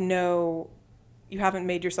 and you haven't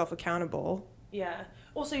made yourself accountable. Yeah.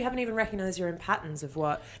 Also, you haven't even recognized your own patterns of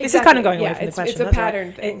what. Exactly. This is kind of going away Yeah, from the it's question. a that's pattern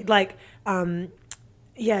right. thing.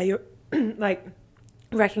 You're like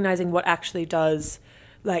recognizing what actually does,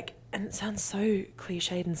 like, and it sounds so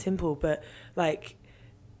cliched and simple, but like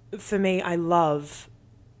for me, I love,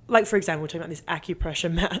 like, for example, we're talking about this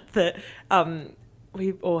acupressure mat that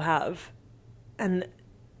we all have, and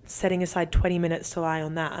setting aside 20 minutes to lie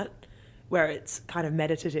on that, where it's kind of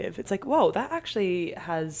meditative. It's like, whoa, that actually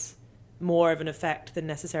has more of an effect than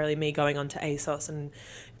necessarily me going on to ASOS and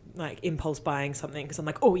like impulse buying something because I'm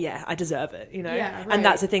like, oh yeah, I deserve it, you know? Yeah, right. And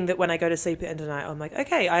that's the thing that when I go to sleep at the end of the night, I'm like,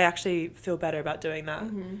 okay, I actually feel better about doing that.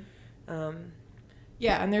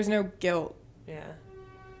 Yeah, and there's no guilt. Yeah.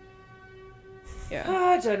 Yeah.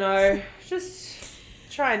 I don't know. Just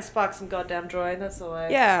try and spark some goddamn joy. That's all I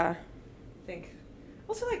Yeah. think.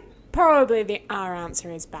 Also, like, Probably our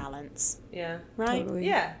answer is balance, yeah. right? Totally.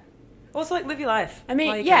 Yeah. Also, like, live your life. I while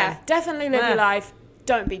mean, you yeah, can. definitely live Yeah. your life.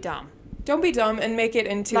 Don't be dumb. Don't be dumb and make it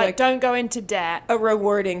into Like, like don't go into debt. a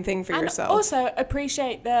rewarding thing for And yourself. also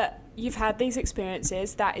appreciate that you've had these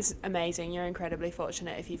experiences. That is amazing. You're incredibly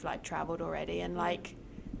fortunate if you've like traveled already, and like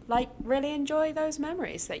really enjoy those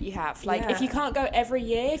memories that you have. Like if Yeah. you can't go every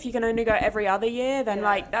year, if you can only go every other year, then Yeah.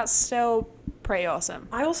 like that's still pretty awesome.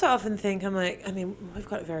 I also often think, I'm like, I mean, we've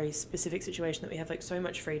got a very specific situation that we have like so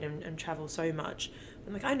much freedom and travel so much.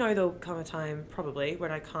 I'm like, I know there'll come a time probably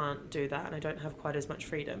when I can't do that and I don't have quite as much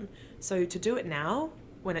freedom. So to do it now,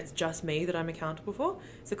 when it's just me that I'm accountable for,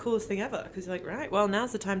 it's the coolest thing ever. Because you're like, right, well,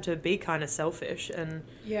 now's the time to be kind of selfish. And,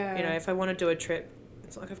 yeah. you know, if I want to do a trip,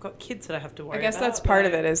 it's not like I've got kids that I have to worry I guess about. that's part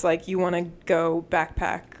of it is like you want to go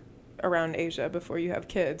backpack around Asia before you have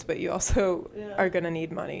kids, but you also Yeah. are going to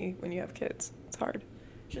need money when you have kids. It's hard.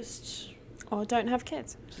 Just Or don't have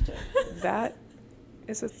kids. That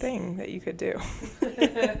is a thing that you could do.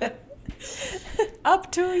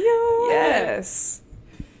 Up to you. Yes.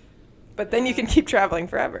 But then you can keep traveling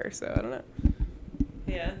forever, so I don't know.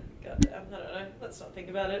 yeah, goddamn, I don't know. Let's not think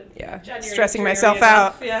about it. Yeah. January is Stressing dreary myself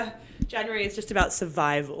enough. out. Yeah, January is just about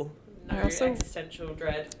survival. No I also- existential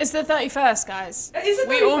dread. It's the 31st, guys. Is it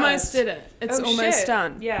We 31st? almost did it. It's Oh, almost shit.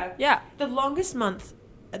 done. Yeah. Yeah. The longest month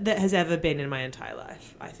that has ever been in my entire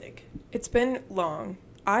life, I think. It's been long.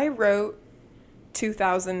 I wrote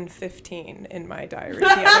 2015 in my diary the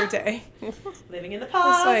other day. Living in the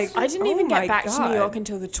past. like- I didn't Oh even my get back to God. New York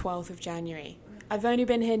until the 12th of January. I've only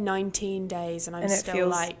been here 19 days and I'm And it still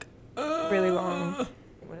feels like, really long.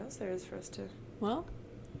 What else there is for us to... well,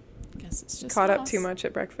 I guess it's just Caught up us. too much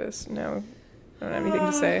at breakfast. No, I don't have anything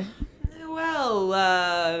to say.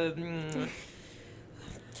 Well,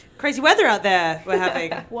 crazy weather out there we're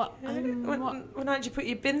having. What? When did you put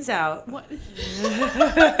your bins out? What?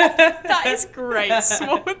 That is great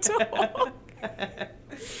small talk.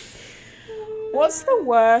 What's the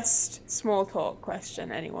worst small talk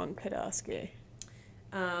question anyone could ask you?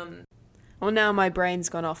 Well, now my brain's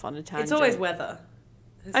gone off on a tangent. It's always weather.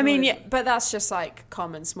 It's I mean, always- yeah, but that's just like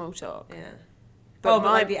common small talk. Yeah. But but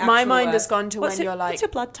like the my actual mind word. has gone to What's when your- you're like, What's your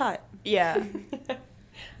blood type? yeah.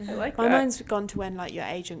 I like My that. mind's gone to when like your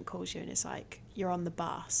agent calls you and it's like you're on the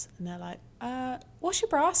bus and they're like, what's your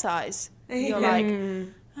bra size? And you're like,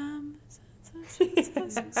 Mm.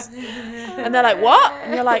 and they're like, what?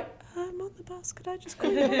 And you're like, I'm on the bus. Could I just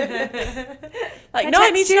call you? Like, no,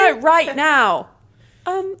 I need to know right now.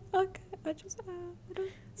 Okay. I just. I don't.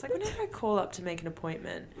 It's like whenever I call up to make an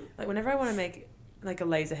appointment, like whenever I want to make like a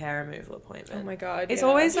laser hair removal appointment. Oh my God. It's yeah.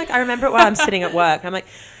 always like, I remember it while I'm sitting at work. I'm like,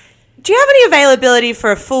 do you have any availability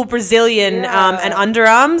for a full Brazilian Yeah. and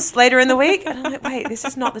underarms later in the week? And I'm like, wait, this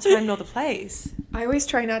is not the time nor the place. I always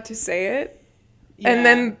try not to say it. And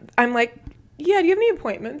then I'm like, yeah, do you have any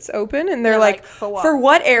appointments open? And they're They're like, like, for what? For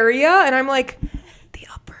what area? And I'm like, the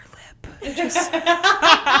upper lip.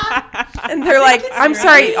 And they're like, I'm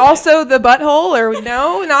sorry, also the butthole? Or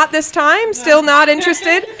no, not this time? Still not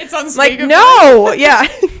interested? It's on Like, speakerphone. no. Yeah.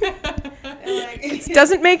 It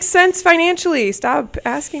doesn't make sense financially. Stop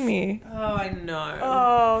asking me. Oh, I know.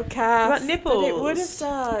 Oh, Kath. What about But it would have nipples?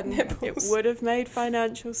 done. Nipples. It would have made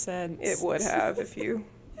financial sense. It would have if you...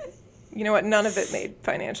 You know what? None of it made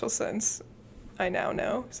financial sense. I now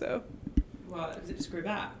know, so... What, is it just grew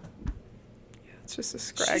back? It's just a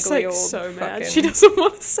scraggly She's like old so mad. fucking... She doesn't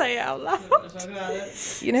want to say it out loud. Talk about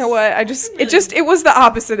it. You know what? It was the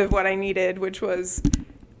opposite of what I needed, which was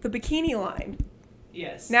the bikini line.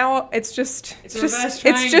 Yes. Now it's just It's a reverse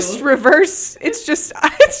it's just triangle. reverse. It's just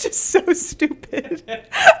so stupid.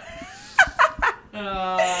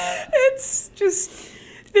 It's just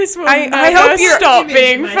This will I never hope you're- stop Image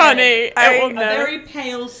being in my funny. I- It will A never. very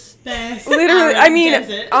pale, spare, literally. arid I mean,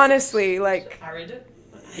 desert. honestly, like Arid.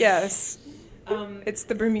 Yes. It's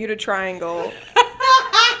the Bermuda Triangle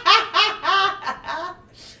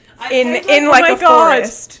in like a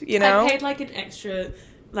forest, you know? I paid like an extra,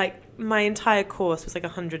 like my entire course was like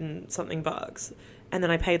 $100 and something, and then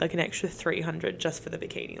I paid like an extra $300 just for the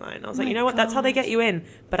bikini line. I was like, you know what? That's how they get you in,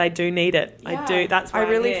 but I do need it. Yeah. I do. That's why I I'm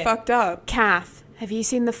really here. fucked up. Kath, have you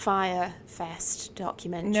seen the Fire Fest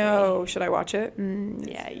documentary? No, should I watch it?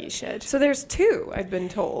 Yeah, you should. So there's two, I've been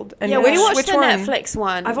told. And Yeah, we watched which the one? Netflix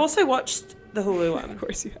one. I've also watched the Hulu one. Of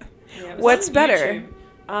course you have. Yeah, it was What's on better? YouTube.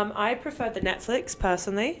 I preferred the Netflix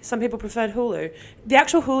personally. Some people preferred Hulu. The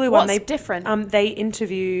actual Hulu one, What's different? they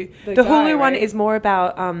interview. The The guy, Hulu one right? is more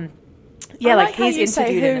about yeah, I like how he's you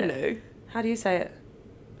say interviewed in Hulu. it. How do you say it?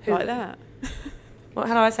 Like that. What?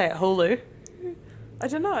 How do I say it? Hulu. I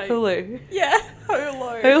don't know. Hulu. Yeah,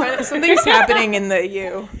 Hulu. Hulu. Something's happening in the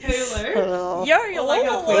U. Hulu. Yo, you're Like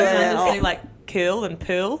how Hulu. Queenslanders say like cool and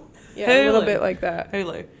pool. Yeah, a little Hulu. bit like that.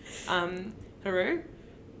 Hulu. Haru.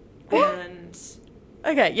 And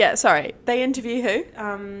Okay, yeah, sorry. They interview who?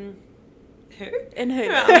 who? In who?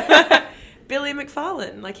 Billy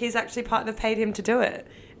McFarlane. Like he's actually they paid him to do it.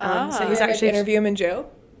 So Ah. he's Like, actually interview him in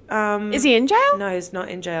jail? Is he in jail? No, he's not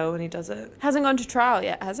in jail when he does it. Hasn't gone to trial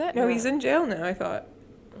yet, has it? No, he's in jail now, I thought.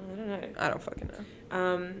 I don't know. I don't fucking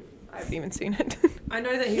know. I haven't even seen it. I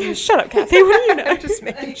know that he was. Shut up, Kathy. What do you know? I'm just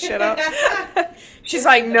making shit up. She's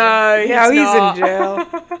like, no, Now he's not. in jail.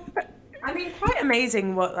 I mean, quite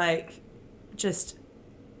amazing what like just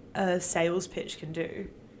a sales pitch can do.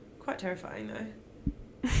 Quite terrifying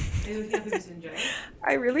though. Are you looking up who's in jail?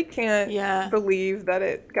 I really can't Yeah. believe that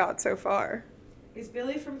it got so far. Is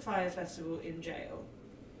Billy from Fire Festival in jail?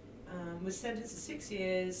 Was sentenced to 6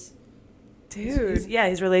 years. Dude.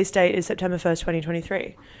 His release date is September 1st,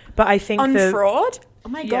 2023. But I think On the fraud? Oh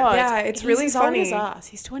my Yeah. god. Yeah, it's He's really as old funny. as us.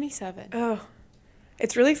 He's 27. Oh.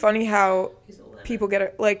 It's really funny how He's a lemon. people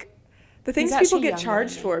get, like, the things He's people actually get younger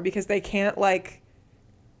charged than me. for because they can't, like,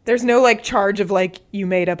 there's no, like, charge of, like, you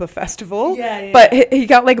made up a festival. Yeah. But he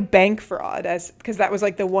got, like, bank fraud because that was,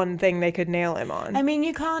 like, the one thing they could nail him on. I mean,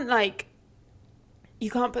 you can't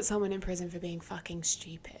put someone in prison for being fucking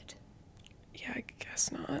stupid. Yeah, I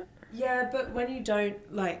guess not. Yeah, but when you don't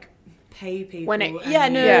like pay people, When it, and yeah,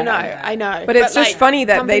 you- no, Yeah. no, I know. But it's just funny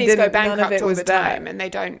that they companies go didn't- none of bankrupt it all was the that. time, and they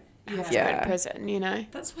don't have to go Yeah. to prison. You know.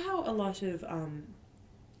 That's how a lot of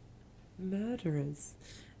murderers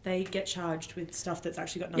they get charged with stuff that's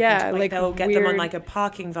actually got nothing Yeah, to, like like they'll get them on weird- like a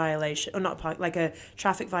parking violation or not like a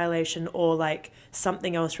traffic violation or like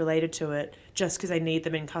something else related to it just because they need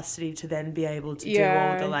them in custody to then be able to do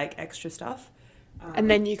Yeah. all the like extra stuff. And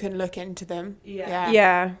then you can look into them. Yeah.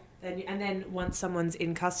 Yeah. And then once someone's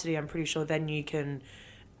in custody, I'm pretty sure then you can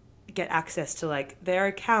get access to like their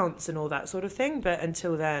accounts and all that sort of thing. But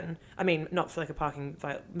until then, I mean, not for like a parking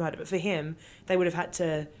murder, but for him, they would have had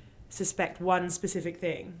to suspect one specific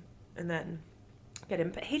thing and then get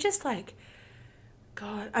him. But he just like,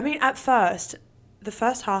 God, I mean, at first, the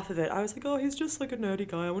first half of it, I was like, oh, he's just like a nerdy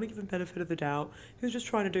guy. I want to give him benefit of the doubt. He was just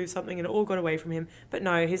trying to do something and it all got away from him. But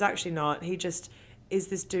no, he's actually not. He just is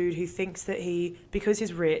this dude who thinks that because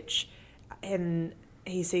he's rich and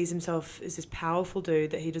he sees himself as this powerful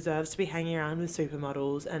dude that he deserves to be hanging around with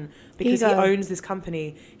supermodels, and because he owns this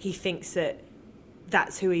company, he thinks that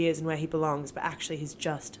that's who he is and where he belongs, but actually he's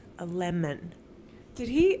just a lemon. Did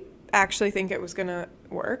he actually think it was gonna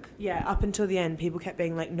work? Yeah, up until the end, people kept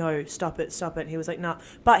being like, no, stop it. And he was like, nah.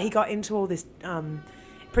 But he got into all this,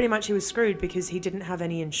 pretty much he was screwed because he didn't have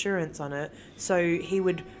any insurance on it. So he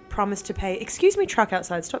would promise to pay, excuse me, truck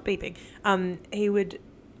outside, stop beeping.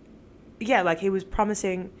 He was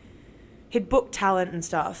promising, he'd book talent and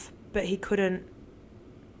stuff, but he couldn't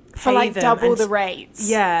For pay like them double and- the rates.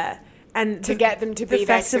 Yeah. And To get them to be the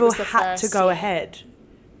there 'cause it festival was the had to first go year. ahead.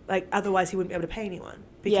 Like, otherwise he wouldn't be able to pay anyone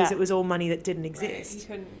because Yeah. it was all money that didn't exist. He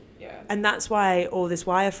couldn't. Yeah. And that's why all this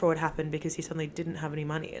wire fraud happened, because he suddenly didn't have any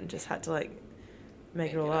money and just had to like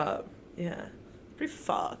make it all up. Yeah. Pretty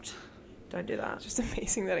fucked. Don't do that. Just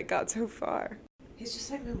amazing that it got so far. He's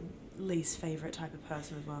just like my least favourite type of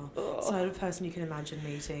person as well. Ugh. Sort of person you can imagine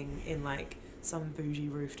meeting in like some bougie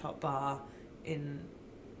rooftop bar in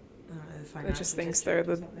I don't know, the financial just thinks district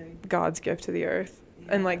they're or the- something. God's gift to the earth. Yeah.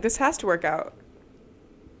 And like, this has to work out.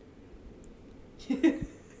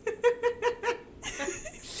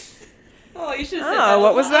 Oh, you should have Oh, said that.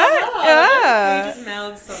 what was that? You just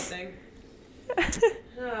mouthed something.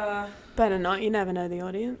 Better not. You never know the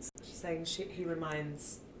audience. She's saying he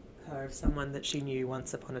reminds her of someone that she knew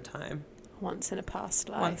once upon a time. Once in a past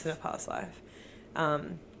life. Once in a past life.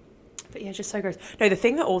 But yeah, just so gross. No, the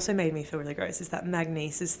thing that also made me feel really gross is that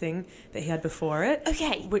Magnesis thing that he had before it.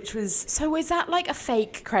 Okay. Which was... So is that like a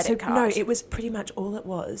fake credit card? No, it was pretty much all it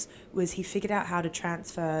was he figured out how to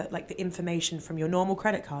transfer like the information from your normal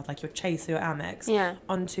credit card, like your Chase or your Amex,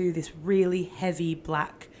 onto this really heavy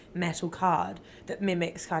black metal card that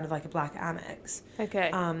mimics kind of like a black Amex.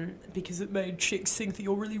 Okay. Because it made chicks think that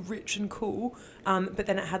you're really rich and cool. But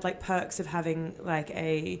then it had like perks of having like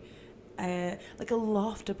a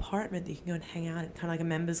loft apartment that you can go and hang out in, kind of like a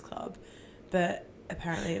members club. But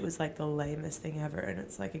apparently it was like the lamest thing ever, and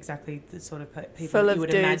it's like exactly the sort of people full that of you would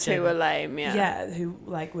dudes imagine who were lame. yeah, who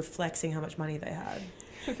like were flexing how much money they had.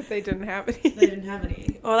 But they didn't have any. They didn't have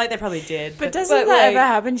any. Or like they probably did. But doesn't that ever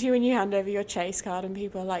happen to you when you hand over your Chase card and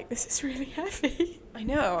people are like, "This is really heavy"? I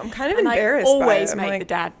know. I'm kind of and embarrassed. I always by it. make like, the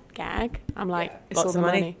dad gag. I'm like, it's lots all the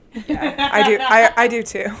of money. Yeah, I do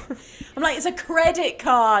too. I'm like, it's a credit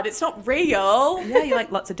card. It's not real. Yeah, you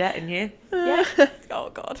like lots of debt in here. Yeah.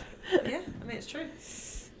 Oh God. Yeah, I mean it's true.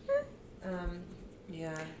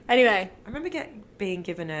 Yeah. Anyway, I remember being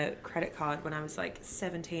given a credit card when I was like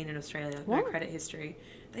 17 in Australia. No What? credit history.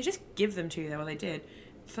 They just give them to you though. Well, they did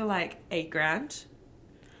for like $8,000.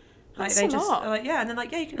 Like That's they a just lot. like yeah, and then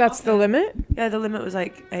like yeah, you can. That's up the it. limit? Yeah, the limit was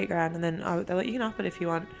like $8,000, and then they're like, you can up it if you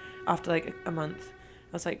want. After like a month,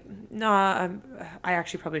 I was like, no, I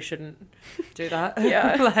actually probably shouldn't do that.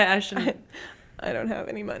 Yeah. Like I shouldn't. I don't have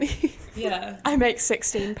any money. Yeah. I make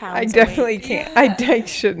 £16. I definitely can't. I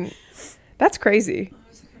shouldn't. That's crazy.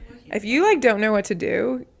 If you like don't know what to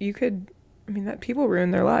do, you could. I mean, that people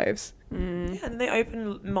ruin their lives. Mm. Yeah, and they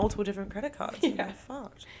open multiple different credit cards. Yeah, Yeah.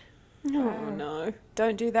 fucked. Oh no!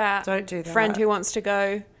 Don't do that. Don't do that. Friend who wants to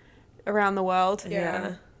go around the world.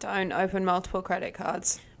 Yeah. Don't open multiple credit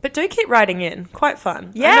cards. But do keep writing in. Quite fun.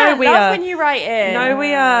 Yeah, I know we love are, when you write in. No,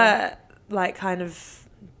 we like kind of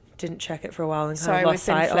didn't check it for a while and kind Sorry, of we've lost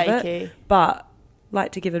been sight of it. flaky. But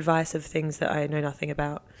like to give advice of things that I know nothing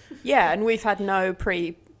about. Yeah, and we've had no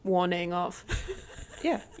pre-warning of.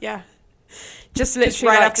 Yeah. Yeah. Just literally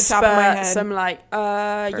right like off the top of my spurts. head. I'm like,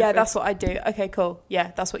 yeah, Perfect. that's what I do. Okay, cool.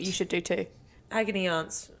 Yeah, that's what you should do too. Agony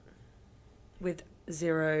aunts with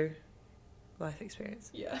 0 life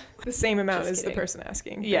experience. Yeah. The same amount Just as the kidding. person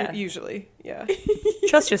asking. Yeah. Usually. Yeah.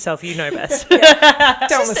 Trust yourself, you know best.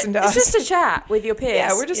 Don't listen to It's us. just a chat with your peers.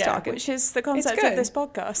 Yeah, we're just Yeah. talking. Which is the concept good. of this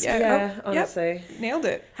podcast. Yeah. Yeah, honestly. Nailed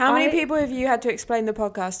it. How many I- people have you had to explain the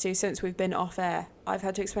podcast to since we've been off air? I've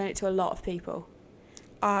had to explain it to a lot of people.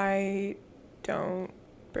 I don't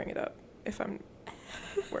bring it up if I'm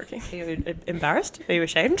working. Are you embarrassed? Are you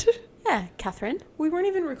ashamed? Yeah, Catherine. We weren't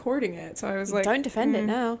even recording it, so I was like, Don't defend it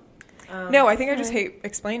now. No, I think I just hate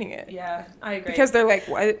explaining it. Yeah, I agree. Because they're like,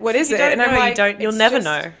 what is you it? don't And know, I'm like, you'll it's never just-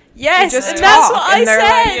 know. Yes, just and that's talk, what I and they're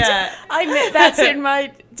said. like, yeah. That's in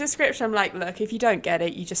my description. I'm like, look, if you don't get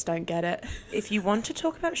it, you just don't get it. If you want to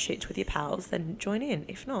talk about shit with your pals, then join in.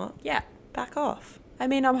 If not, Yeah. back off. I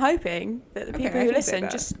mean, I'm hoping that the Okay, people I who can say listen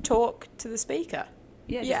that. just talk to the speaker.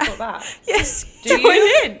 Yeah, Yeah. just talk back. Yes, Do join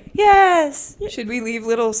you? in. Yes. Should we leave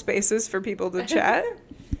little spaces for people to chat?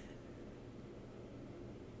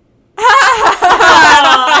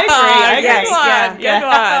 I agree. Yes, yeah, yeah. good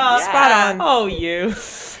one. Spot on. Oh, you.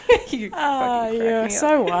 You Oh, fucking crack you're me up.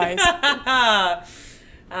 so wise.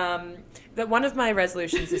 But one of my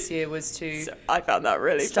resolutions this year was to I found that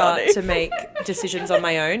really start funny. to make decisions on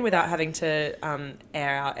my own without having to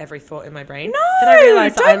air out every thought in my brain. No, Then I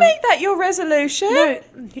realised that don't make that your resolution. No,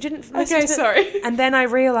 you didn't. listen Okay, to it. sorry. And then I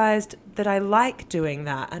realised that I like doing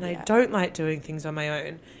that, and I Yeah. don't like doing things on my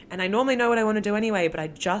own. And I normally know what I want to do anyway, but I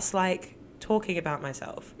just like talking about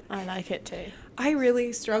myself. I like it too. I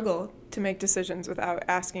really struggle to make decisions without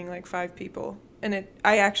asking like 5 people. And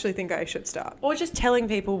I actually think I should stop. Or just telling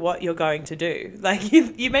people what you're going to do. Like,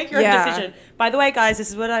 you make your Yeah. own decision. By the way, guys, this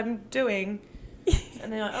is what I'm doing.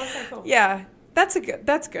 And they're like, okay, cool. Yeah, that's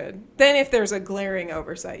good. Then if there's a glaring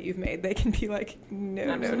oversight you've made, they can be like,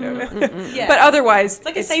 no. Yeah. But otherwise, It's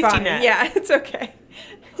like a it's safety fine. net. Yeah, it's okay.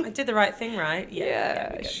 I did the right thing, right?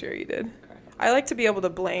 Yeah, we did. sure you did. I like to be able to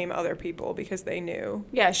blame other people because they knew.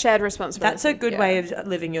 Yeah, shared responsibility. That's a good Yeah. way of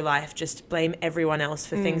living your life. Just blame everyone else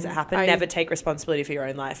for things that happen. I- Never take responsibility for your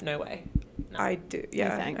own life. No way. No. I do.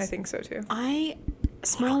 Yeah, thanks. I think so too. I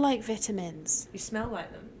smell like vitamins. You smell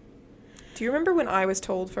like them. Do you remember when I was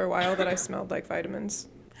told for a while that I smelled like vitamins?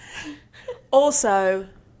 Also,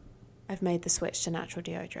 I've made the switch to natural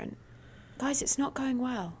deodorant. Guys, it's not going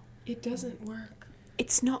well. It doesn't work.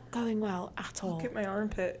 It's not going well at all. Look at my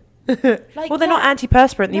armpit. Like, Well, they're yeah, not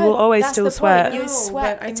antiperspirant. You No, will always that's still the point. sweat. You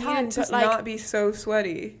sweat but I a ton, need it to but, like- not be so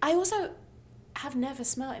sweaty. I also have never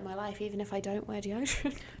smelled in my life, even if I don't wear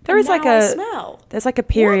deodorant. There is Now like I a smell. there's like a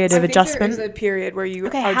period I of think adjustment. There is a period where you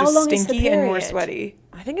Okay, are how just long is the stinky and more period? sweaty.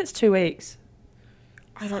 I think it's 2 weeks,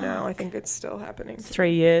 I don't know. I think it's still happening.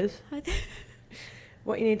 3 years.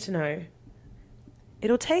 What you need to know.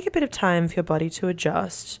 It'll take a bit of time for your body to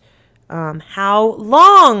adjust. How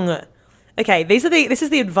long? Okay, this is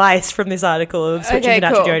the advice from this article of switching Okay, to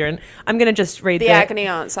natural cool. deodorant. I'm gonna just read The agony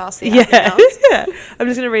aunts ask the yeah, agony aunts. yeah. I'm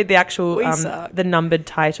just gonna read the actual We suck. the numbered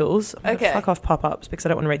titles. I'm gonna Okay. fuck off pop-ups because I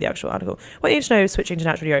don't want to read the actual article. What you need to know is switching to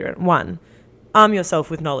natural deodorant. 1, arm yourself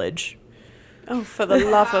with knowledge. Oh, for the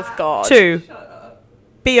love of God. 2,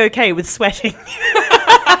 be okay with sweating.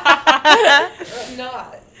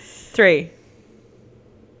 Not. 3,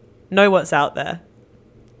 know what's out there.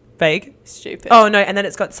 Vague. Stupid. Oh no, and then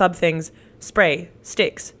it's got sub things: spray,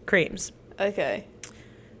 sticks, creams. Okay.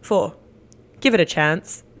 4, give it a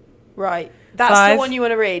chance. Right. That's 5, the one you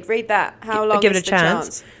want to read. Read that. How long give is it a the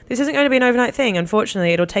chance. This isn't going to be an overnight thing.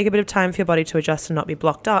 Unfortunately, it'll take a bit of time for your body to adjust and not be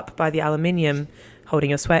blocked up by the aluminium holding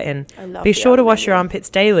your sweat in. I love Be the sure to wash your aluminium. armpits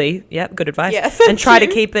daily. Yep, good advice. Yeah, and thank try to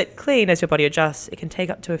you. keep it clean as your body adjusts. It can take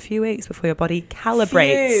up to a few weeks before your body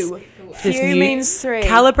calibrates. Few. to this Few new- means 3.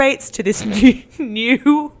 Calibrates to this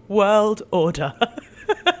new world order.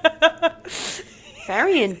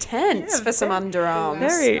 Very intense for some underarms.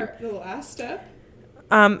 Very. The last step.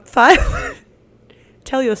 5,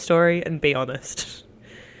 tell your story and be honest.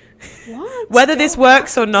 What? Whether this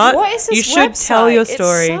works or not, What is this you should website? tell your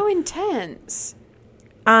story. It's so intense.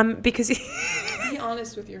 Because Be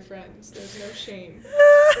honest with your friends. There's no shame.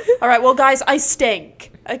 All right, well, guys, I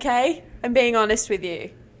stink. Okay, I'm being honest with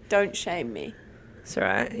you. Don't shame me. it's all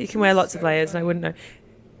right. You can wear lots of layers, and I wouldn't know.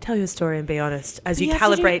 Tell your story and be honest as But you you have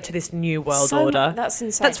to do calibrate to this new world So mu- order. That's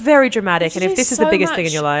insane. That's very dramatic, You and do if this is the so biggest thing in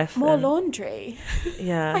much your life, more then- laundry.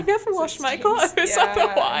 yeah. I never wash my clothes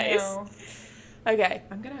otherwise. Okay.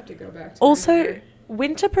 I'm gonna have to go back to Also, regular.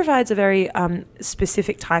 winter provides a very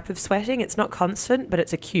specific type of sweating. It's not constant, but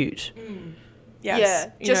it's acute. Yes.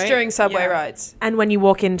 Yeah, You just know? during subway Yeah. rides. And when you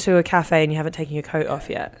walk into a cafe and you haven't taken your coat off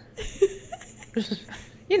yet,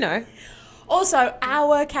 you know. Also,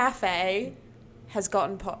 our cafe has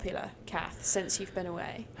gotten popular, Kath, since you've been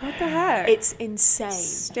away. What the heck? It's insane.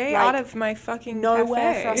 Stay Like, out of my fucking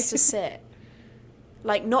nowhere cafe. for us to sit.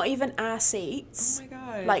 Like, not even our seats. Oh my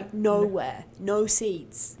god. Like, nowhere. No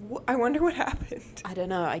seats. I wonder what happened. I don't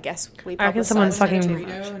know. I guess we I reckon someone publicised it fucking-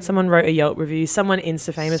 too much. Someone wrote a Yelp review. Someone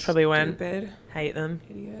Insta-famous probably went, Stupid hate them.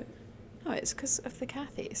 idiot. No, it's because of the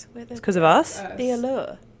Cathys. We're It's the, because of us? the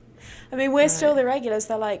allure. I mean, we're still the regulars.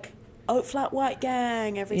 They're like, oh, flat white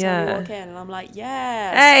gang every time we Yeah. walk in. And I'm like,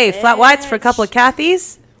 yes. Hey, flat whites for a couple of bitch.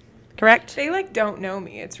 Cathys? Correct? They like don't know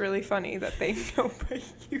me. It's really funny that they know about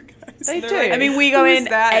you guys. They They're do. like, I mean, we go "Who's in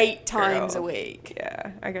that 8 times a girl?" week.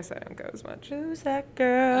 Yeah, I guess I don't go as much. Who's that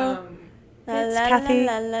girl? La, It's la, Kathy.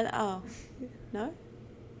 la, la, la. Oh. No?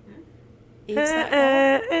 Eve's that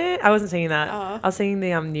girl? I wasn't singing that. Oh. I was singing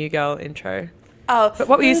the New Girl intro. Oh. But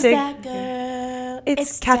what were you who's saying? that girl?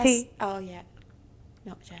 It's Kathy. Jess. Oh, yeah.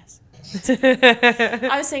 Not Jess.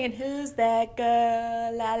 I was singing, who's that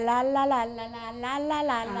girl? La, la, la, la, la, la, la, la,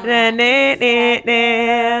 la, la. Na, na,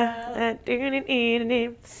 na, Who's that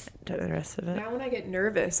na. Don't know the rest of it. Now when I get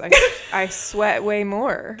nervous, I sweat way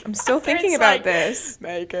more. I'm still thinking It's about like- this.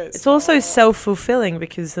 Make it. It's also self-fulfilling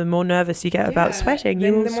because the more nervous you get about Yeah, sweating,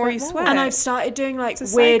 then you will the more you sweat. And I've started doing like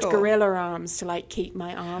It's a weird cycle. gorilla arms to like keep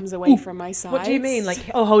my arms away from my sides. What do you mean? Like,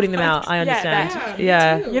 holding them out. I Yeah, understand. that. Yeah,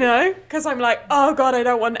 Yeah. me too. You know? Because I'm like, oh God, I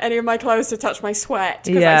don't want any of my clothes to touch my sweat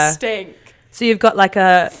because Yeah. I stink. So you've got like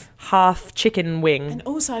a half chicken wing. And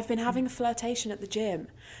also, I've been having a flirtation at the gym.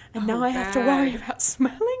 And Oh, now I have to worry bad. about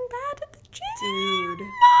smelling bad at the gym. Dude.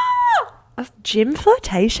 Ah! A gym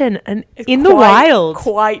flirtation and It's in the quite- wild.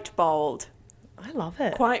 Quite bold. I love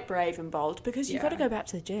it. Quite brave and bold because you've got to Yeah. go back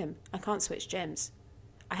to the gym. I can't switch gyms.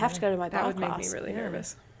 I have to go to my That bar would make me class. really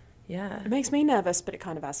nervous. Yeah. It makes me nervous, but it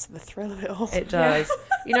kind of adds to the thrill of it all. It does.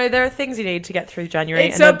 You know, there are things you need to get through January.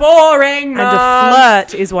 It's and a boring and month. a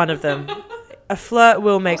flirt is one of them. A flirt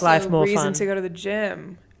will make Also, life more reason fun. to go to the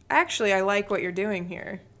gym. Actually, I like what you're doing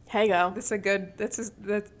here. Hey, girl. That's a good.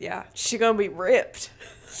 Yeah. She's going to be ripped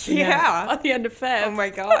Yeah. by the end of Feb. Oh my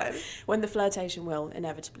god. When the flirtation will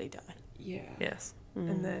inevitably die. Yeah. Yes.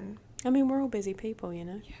 And then I mean, we're all busy people, you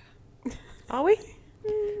know. Are we?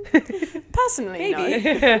 Personally,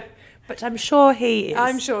 Maybe. no. But I'm sure he is.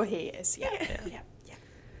 I'm sure he is. Yeah. Yeah.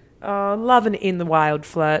 Oh, love an in the wild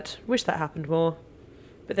flirt. Wish that happened more.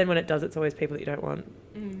 But then when it does, it's always people that you don't want.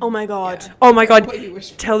 Oh my god. Yeah. Oh my God. What you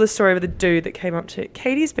wish for. Tell the story of the dude that came up to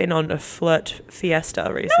Katie's been on a flirt fiesta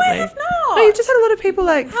recently. No, I have not. No, you've just had a lot of people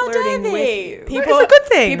like How dare flirting with they? you. People, It's a good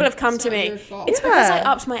thing. People have come It's to not me. your fault. It's because I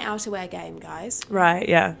Yeah. upped my outerwear game, guys. Right,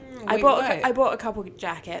 yeah. I Wait, bought what? I bought a couple of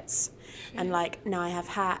jackets, and like now I have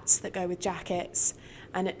hats that go with jackets,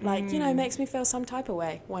 and it like makes me feel some type of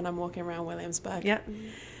way when I'm walking around Williamsburg. Yeah.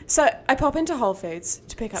 So I pop into Whole Foods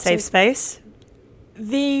to pick up Safe some, space.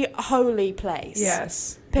 the holy place.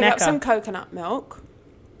 Yes. Pick up Mecca. some coconut milk,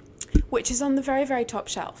 which is on the very, very top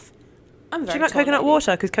shelf. I'm a Do very you like tall coconut lady.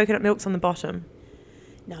 water? Because coconut milk's on the bottom.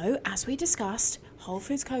 No, as we discussed, Whole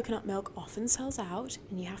Foods coconut milk often sells out,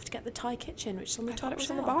 and you have to get the Thai kitchen, which is on the I top thought it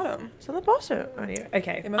was on shelf. the bottom. It's on the bottom. Oh, yeah.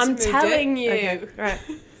 Okay. They must I'm have moved telling it. you. Okay.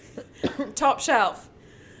 Right. Top shelf.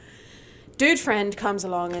 Dude friend comes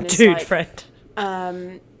along and is Dude, like, friend.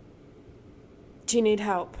 do you need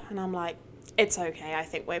help? And I'm like, it's okay, I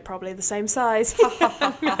think we're probably the same size. Ha, ha,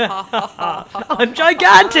 ha, ha, ha, ha, ha. I'm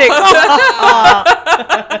gigantic.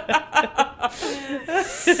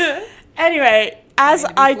 Anyway, as Trying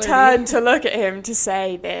to be I flirty. turn to look at him to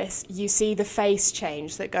say this, you see the face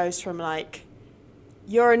change that goes from like,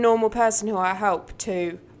 you're a normal person who I help,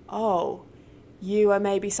 to, oh, you are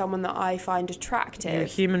maybe someone that I find You're a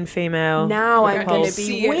attractive. human female. Now I'm gonna going to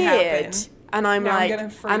see be it weird. happen. And I'm Now I'm like, gonna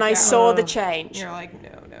freak and I out. saw the Oh. change. You're like, no.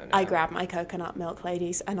 I grab my coconut milk,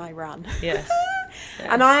 ladies, and I run. Yes.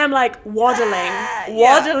 And I am like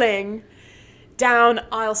waddling down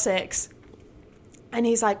aisle 6. And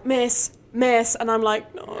he's like, miss. And I'm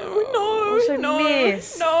like, no. Also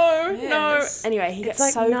miss. Miss. Anyway, he It's gets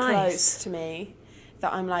like so nice. close to me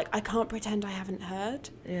that I'm like, I can't pretend I haven't heard.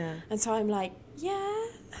 Yeah. And so I'm like, yeah,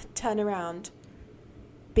 turn around.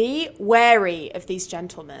 Be wary of these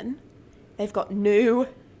gentlemen. They've got new,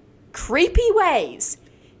 creepy ways.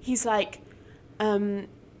 He's like,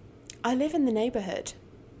 I live in the neighborhood.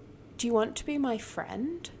 Do you want to be my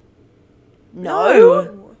friend?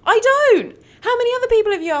 No. I don't. How many other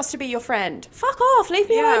people have you asked to be your friend? Fuck off. Leave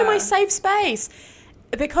me alone in my Yeah. safe space.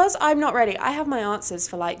 Because I'm not ready, I have my answers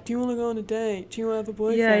for like, do you want to go on a date? Do you want to have a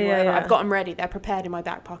boyfriend? Yeah, Whatever. yeah. I've got them ready. They're prepared in my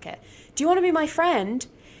back pocket. Do you want to be my friend?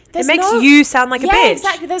 It makes you sound like a yeah, bitch.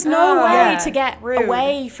 exactly. There's no Oh, way yeah. to get Rude.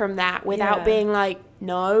 away from that without Yeah. being like,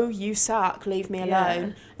 no, you suck. Leave me Yeah.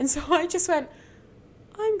 alone. And so I just went,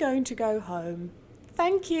 I'm going to go home.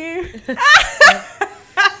 Thank you.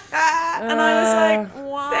 And I was like,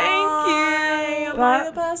 why? thank you. Am I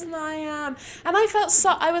But- the person I am? And I felt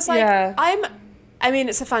so, I was like, Yeah. I mean,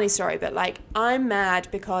 it's a funny story, but like, I'm mad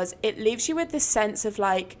because it leaves you with this sense of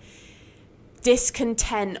like,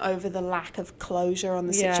 discontent over the lack of closure on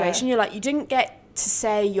the Yeah. situation. You're like, you didn't get to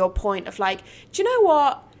say your point of like, do you know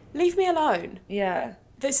what? Leave me alone. Yeah.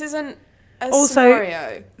 This isn't a Also,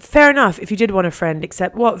 scenario. Fair enough if you did want a friend,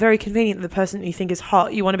 except what? Very convenient that the person that you think is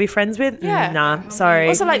hot you want to be friends with? Yeah. Nah, sorry.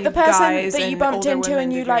 Also, like the you person guys that you and bumped older into women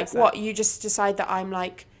and you did like, that. what? You just decide that I'm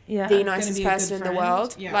like yeah. the Gonna nicest be a good person in the friend.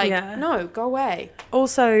 world. Yeah. Like, Yeah. no, go away.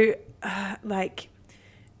 Also, like,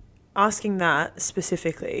 asking that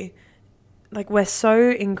specifically, like, we're so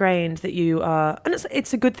ingrained that you are, and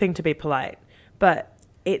it's a good thing to be polite, but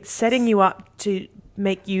it's setting you up to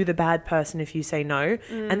make you the bad person if you say no,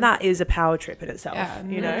 and that is a power trip in itself, Yeah,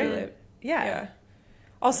 you know? manipulate. Yeah. Yeah.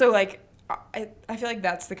 Also, like, I feel like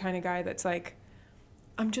that's the kind of guy that's like,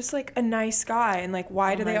 I'm just like a nice guy, and like,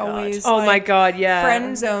 why do my they God. always Oh my like, God, yeah.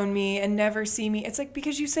 friend zone me and never see me? It's like,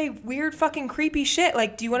 because you say weird fucking creepy shit.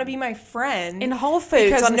 Like, do you want to be my friend? In Whole Foods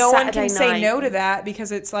because on a no one Saturday can say night. no to that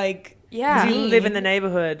because it's like, Yeah. You live in the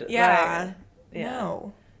neighborhood. yeah, like, yeah.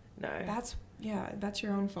 no, No. that's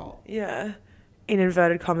your own fault. Yeah. In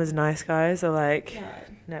inverted commas, nice guys are like, Yeah.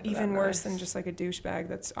 never Even that worse nice. than just like a douchebag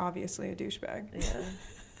that's obviously a douchebag.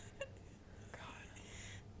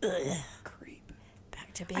 Yeah. Creep.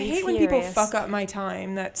 Back to being I hate when people furious. fuck up my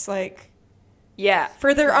time. That's like Yeah.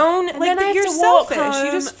 for their own. And like then I have you're to walk selfish. home,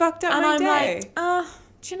 You just fucked up and my I'm day. like,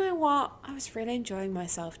 do you know what? I was really enjoying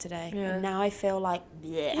myself today. Yeah. And now I feel like,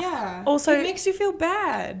 bleh. yeah. Also- it makes you feel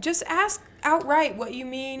bad. Just ask outright what you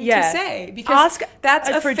mean Yeah. to say, because Ask that's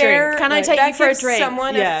a for a fair. drink. Can I like, take that you for a gives drink?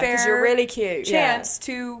 Someone Yeah. a fair Because you're really cute. chance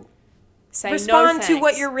to Say no respond to what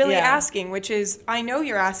thanks. you're really Yeah. asking, which is, I know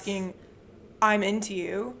you're asking, I'm into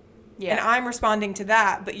you. Yeah. And I'm responding to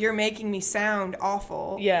that, but you're making me sound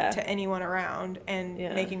awful Yeah. to anyone around and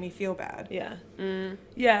Yeah. making me feel bad. Yeah.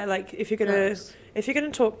 Yeah, like if you're gonna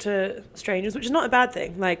talk to strangers, which is not a bad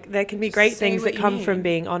thing. Like there can be Just great say things what that you come from mean.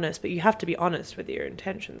 being honest, but you have to be honest with your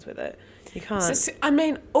intentions with it. You can't. So, I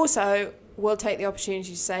mean, also, we'll take the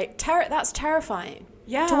opportunity to say, that's terrifying.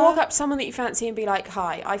 Yeah. To walk up to someone that you fancy and be like,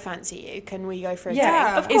 hi, I fancy you. Can we go for a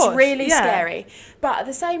Yeah, drink? of It's course, really yeah. scary. But at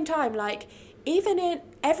the same time, like, even in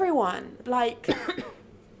everyone, like,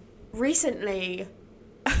 recently,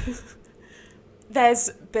 there's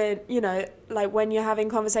been, you know, like when you're having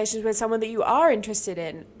conversations with someone that you are interested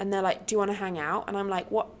in and they're like, do you want to hang out? And I'm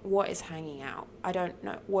like, what is hanging out? I don't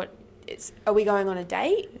know. Are we going on a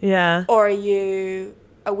date? Yeah. Or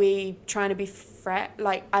are we trying to be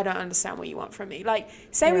like, I don't understand what you want from me. Like,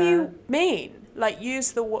 say what you mean. Like,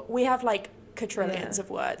 use we have like quadrillions of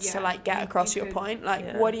words to like get across your point.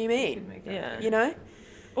 Like, what do you mean? You know?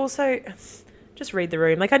 Also, just read the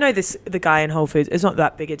room. Like, I know the guy in Whole Foods is not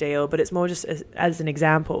that big a deal, but it's more just as an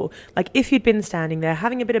example. Like, if you'd been standing there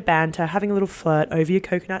having a bit of banter, having a little flirt over your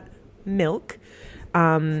coconut milk,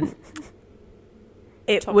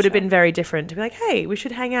 it would have been very different to be like, hey, we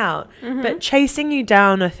should hang out. Mm-hmm. But chasing you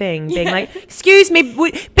down a thing, being like, excuse me,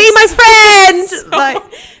 be my friend.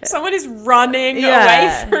 Someone is running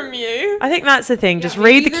away from you. I think that's the thing. Just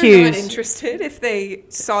read the cues. Not interested if they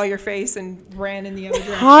saw your face and ran in the other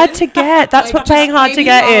direction. Hard to get. That's like, what paying hard to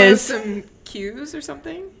get is. Some cues or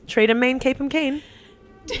something. Treat them mean, keep them keen.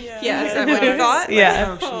 Yeah, is that what you thought?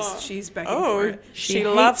 Yeah. Like, she's begging for it. She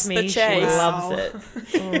loves me. the chase. She loves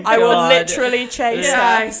it. I will literally chase her.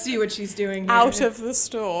 I see what she's doing here. Out of the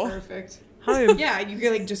store. Perfect. Home. Yeah, you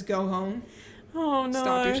could like just go home. Oh no.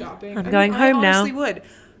 Stop your shopping. I'm going home now. I honestly would.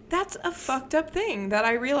 That's a fucked up thing that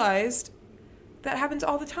I realized that happens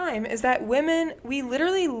all the time is that women, we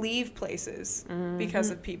literally leave places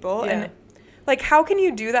because of people. Yeah. And like, how can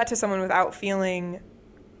you do that to someone without feeling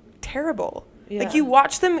terrible? Yeah. Like, you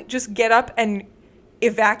watch them just get up and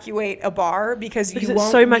evacuate a bar because you it's won't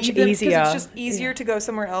so much leave them, easier. because it's just easier to go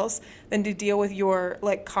somewhere else than to deal with your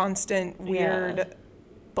like constant weird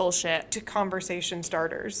bullshit conversation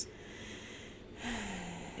starters.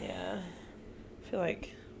 Yeah. I feel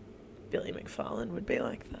like Billy McFarlane would be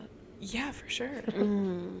like that. Yeah, for sure.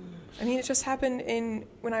 I mean, it just happened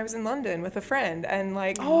when I was in London with a friend, and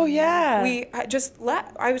like, oh yeah, I just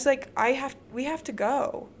left. I was like, we have to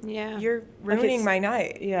go. Yeah, you're ruining my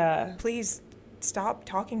night. Yeah, please stop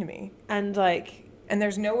talking to me. And like, and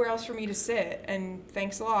there's nowhere else for me to sit. And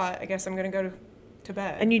thanks a lot. I guess I'm gonna go to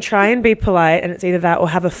bed. And you try and be polite, and it's either that or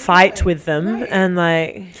have a fight with them, and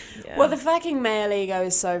like. Yeah. Well, the fucking male ego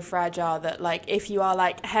is so fragile that, like, if you are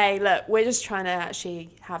like, hey, look, we're just trying to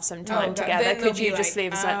actually have some time together, could you just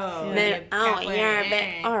leave us you're a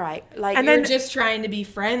bit, all right. Like, and you're just trying to be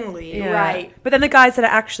friendly. Yeah. Right. But then the guys that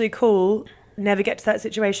are actually cool never get to that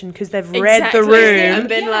situation because they've read the room and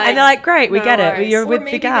been like, and they're like, great, we get it. You're with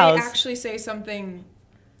the gals. They actually say something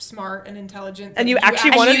smart and intelligent, and you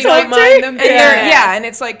actually want to talk to them. And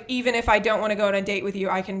it's like, even if I don't want to go on a date with you,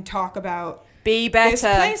 I can talk about. Be better,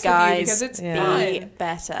 guys. Because it's Be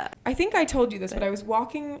better. I think I told you this, but I was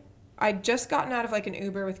walking. I'd just gotten out of like an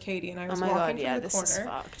Uber with Katie, and I was walking through the corner. Is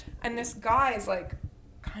fucked. And this guy is like,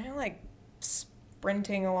 kind of like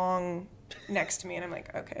sprinting along next to me, and I'm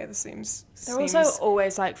like, okay, this seems. They're also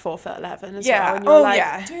always like 4'11" as well. And you're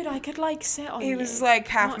like, dude, I could like sit on. He was like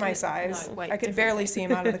half my size. No, I could barely see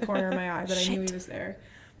him out of the corner of my eye, but I knew he was there.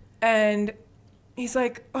 And he's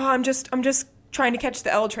like, oh, I'm just trying to catch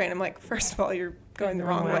the L train. I'm like, first of all, you're going the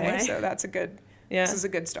wrong way, so that's a good. Yeah. This is a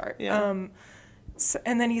good start. Yeah.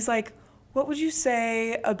 And then he's like, what would you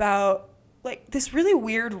say about like this really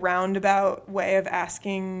weird roundabout way of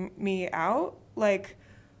asking me out? Like,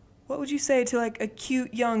 what would you say to like a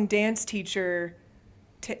cute young dance teacher,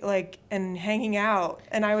 like, and hanging out?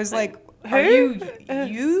 And I was like, who? Are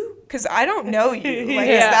you? Because I don't know you. Like,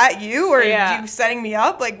 is that you, or are you setting me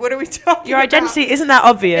up? Like, what are we talking Your about? identity isn't that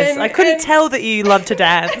obvious. I couldn't tell that you love to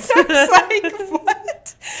dance. I was like,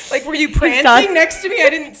 what? Like, were you prancing next to me?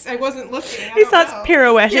 I wasn't looking. He starts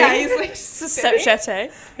pirouetting. Yeah, he's like,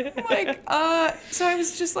 Sepchete. Like, so I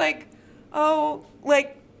was just like, oh,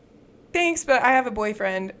 like, thanks, but I have a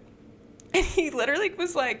boyfriend. And he literally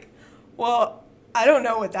was like, well, I don't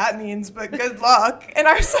know what that means, but good luck. And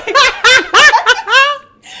I was like,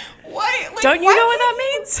 what? Like, don't you know what that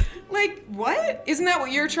means? Like, what? Isn't that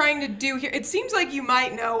what you're trying to do here? It seems like you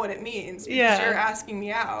might know what it means because you're asking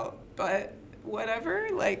me out, but whatever.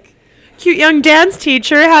 Like, cute young dance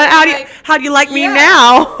teacher. How do you like me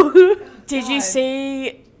now? Did you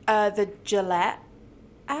see the Gillette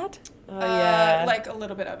ad? Oh yeah, like a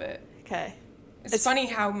little bit of it. Okay. It's funny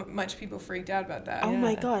how much people freaked out about that. Oh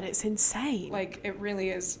my god, it's insane. Like, it really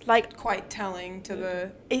is like quite telling to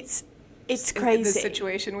the. It's It's The crazy.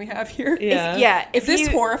 situation we have here. Yeah. If this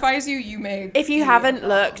horrifies you, you may. If you be haven't a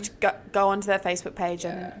problem. looked, go onto their Facebook page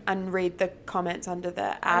Yeah. and read the comments under the I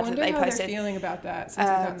ad that wonder they how they're posted. feeling about that since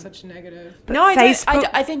we got such negative. But No, I Facebook- don't.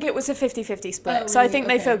 I think it was a 50-50 split. Oh, So I really? think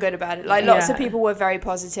they Okay. feel good about it. Like, lots of Yeah. people were very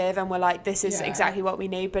positive and were like, this is Yeah. exactly what we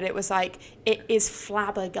need. But it was like, it is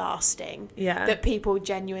flabbergasting Yeah. that people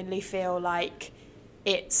genuinely feel like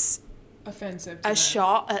it's Offensive. To a them.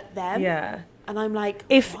 shot at them. Yeah. And I'm like,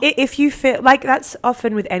 If what? if you feel like that's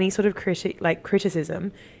often with any sort of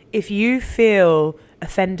criticism, if you feel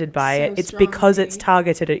offended by So it, it's because it's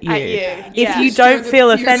strongly. targeted at you. At you. If Yeah. you You're don't the- feel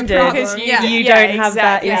you're the offended, problem. you Yeah, don't have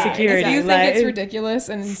that exactly. Yeah, insecurity. If you think like- it's ridiculous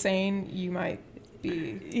and insane, you might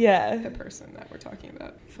be yeah. the person that we're talking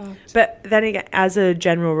about. Fucked. But then again, as a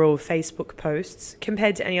general rule, Facebook posts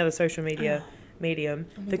compared to any other social media medium,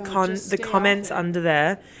 Oh my the God, just the stay off comments it. under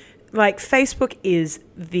there, like Facebook is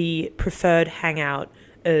the preferred hangout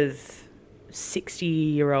of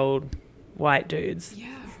 60-year-old white dudes. Yeah.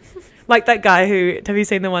 Like that guy who, have you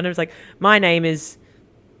seen the one who's like, my name is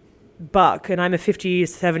Buck and I'm a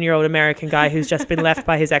 57-year-old American guy who's just been left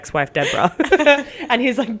by his ex-wife Deborah. And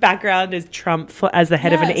his like background is Trump as the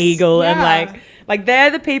head of an Yes, eagle. And yeah. like they're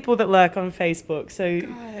the people that lurk on Facebook. So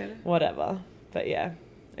God. whatever. But yeah,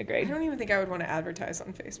 I agreed. don't even think I would want to advertise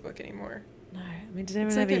on Facebook anymore. No, I mean, does anyone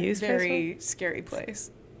It's like ever a use very scary place.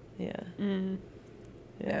 Facebook? Yeah. Mm.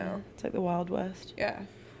 Yeah. Yeah. It's like the Wild West. Yeah.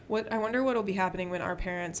 I wonder what'll be happening when our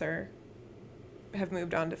parents have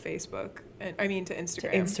moved on to Facebook and I mean to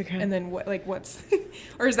Instagram. Instagram. And then what's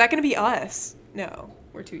or is that going to be us? No,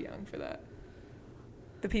 we're too young for that.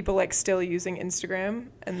 The people like still using Instagram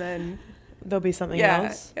and then There'll be something yeah,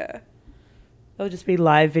 else. yeah. They'll just be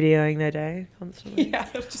live videoing their day constantly. Yeah,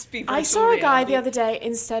 it'll just be I virtual saw a guy reality. the other day,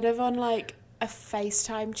 instead of on like a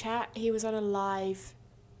FaceTime chat, he was on a live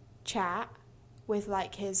chat with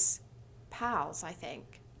like his pals, I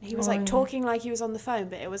think. He was like talking like he was on the phone,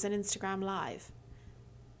 but it was an Instagram live.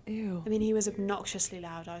 Ew. I mean, he was obnoxiously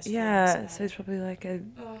loud. I was Yeah, furious so about it's probably like a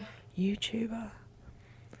Ugh. YouTuber.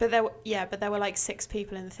 but there were like 6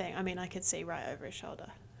 people in the thing. I mean, I could see right over his shoulder.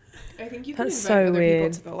 I think you can That's invite so other weird.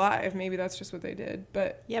 people to the live. Maybe that's just what they did,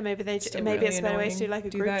 but Yeah, maybe still maybe really it's a better way to annoying. do like a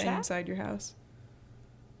group that chat. inside your house.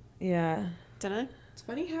 Yeah. Don't know. It's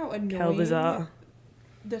funny how Kel annoying bizarre.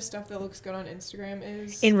 the stuff that looks good on Instagram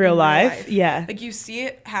is In real life, yeah. Like you see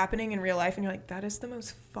it happening in real life, and you're like, "That is the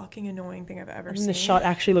most fucking annoying thing I've ever And seen." the shot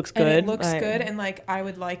actually looks and good. it looks like- good, and like I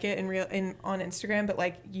would like it on Instagram, but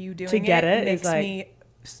like you doing To get it makes is, like- me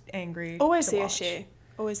angry. Always to the watch. issue.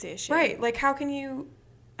 Always the issue. Right? Like, how can you?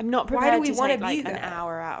 I'm not Why do prepared we to wanna take like be an that?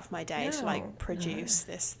 hour out of my day to No, like produce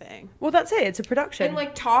this thing. Well, that's it. It's a production. And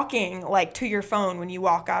like talking like to your phone when you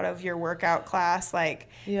walk out of your workout class, like,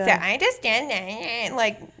 Yeah. so I just stand there,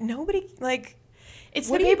 like nobody like. It's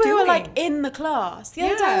What the are you people who are like doing? in the class. The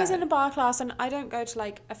other day I was Yeah. in a bar class, and I don't go to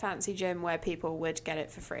like a fancy gym where people would get it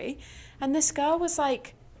for free. And this girl was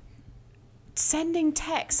like sending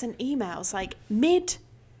texts and emails like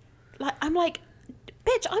I'm like,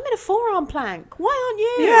 bitch, I'm in a forearm plank. Why aren't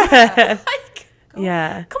you? Yeah. Like,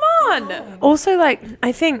 Yeah. come on. Also, like,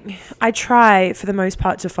 I think I try for the most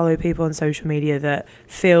part to follow people on social media that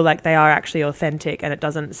feel like they are actually authentic and it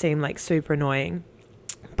doesn't seem like super annoying.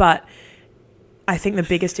 But I think the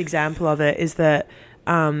biggest example of it is that,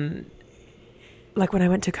 like, when I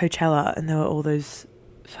went to Coachella and there were all those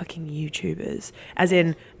fucking YouTubers, as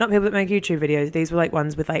in not people that make YouTube videos, these were like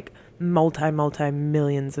ones with like multi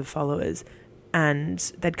millions of followers, and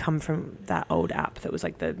they'd come from that old app that was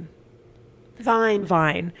like the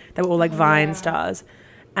Vine. They were all like Vine yeah. stars,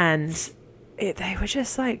 and they were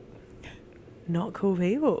just like not cool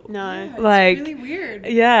people. No. Yeah, it's Like, really weird.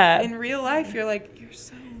 Yeah. In real life, you're like, you're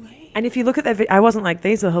so lame. And if you look at their I wasn't like,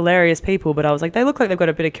 these are hilarious people, but I was like, they look like they've got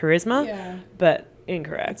a bit of charisma, Yeah. but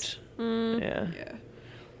incorrect. Mm. Yeah. Yeah.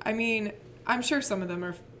 I mean, I'm sure some of them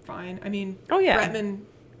are fine. I mean, Oh, yeah. Bretman,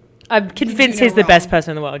 I'm can convinced do no he's the best wrong.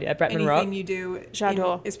 person in the world. Yeah, Bretman anything Rock. you do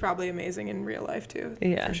J'adore. is probably amazing in real life too.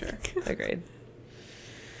 Yeah. For sure. Agreed.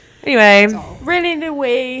 Anyway, That's all. Really do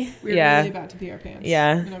we? We're Yeah. really about to pee our pants.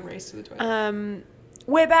 Yeah. In a race to the toilet.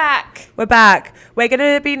 We're back. we're back. We're going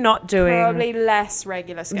to be not doing... Probably less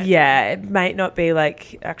regular schedule. Yeah, it might not be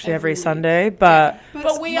like actually every Sunday, but...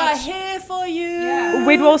 But we are here for you. Yeah.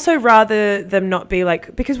 We'd also rather them not be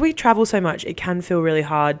like, because we travel so much, it can feel really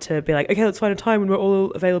hard to be like, okay, let's find a time when we're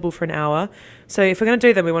all available for an hour. So if we're going to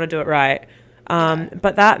do them, we want to do it right.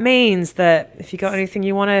 But that means that if you got anything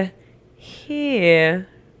you want to hear,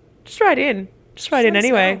 just write in. Just write in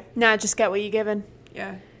anyway. Nah, just get what you're given.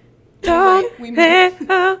 Yeah. Don't We care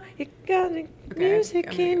how you got the Okay, music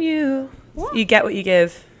I'm in gonna- you. What? You get what you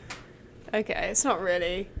give. Okay, it's not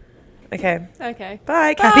really. Okay. Okay.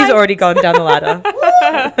 Bye. Kathy's already gone down the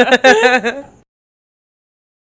ladder.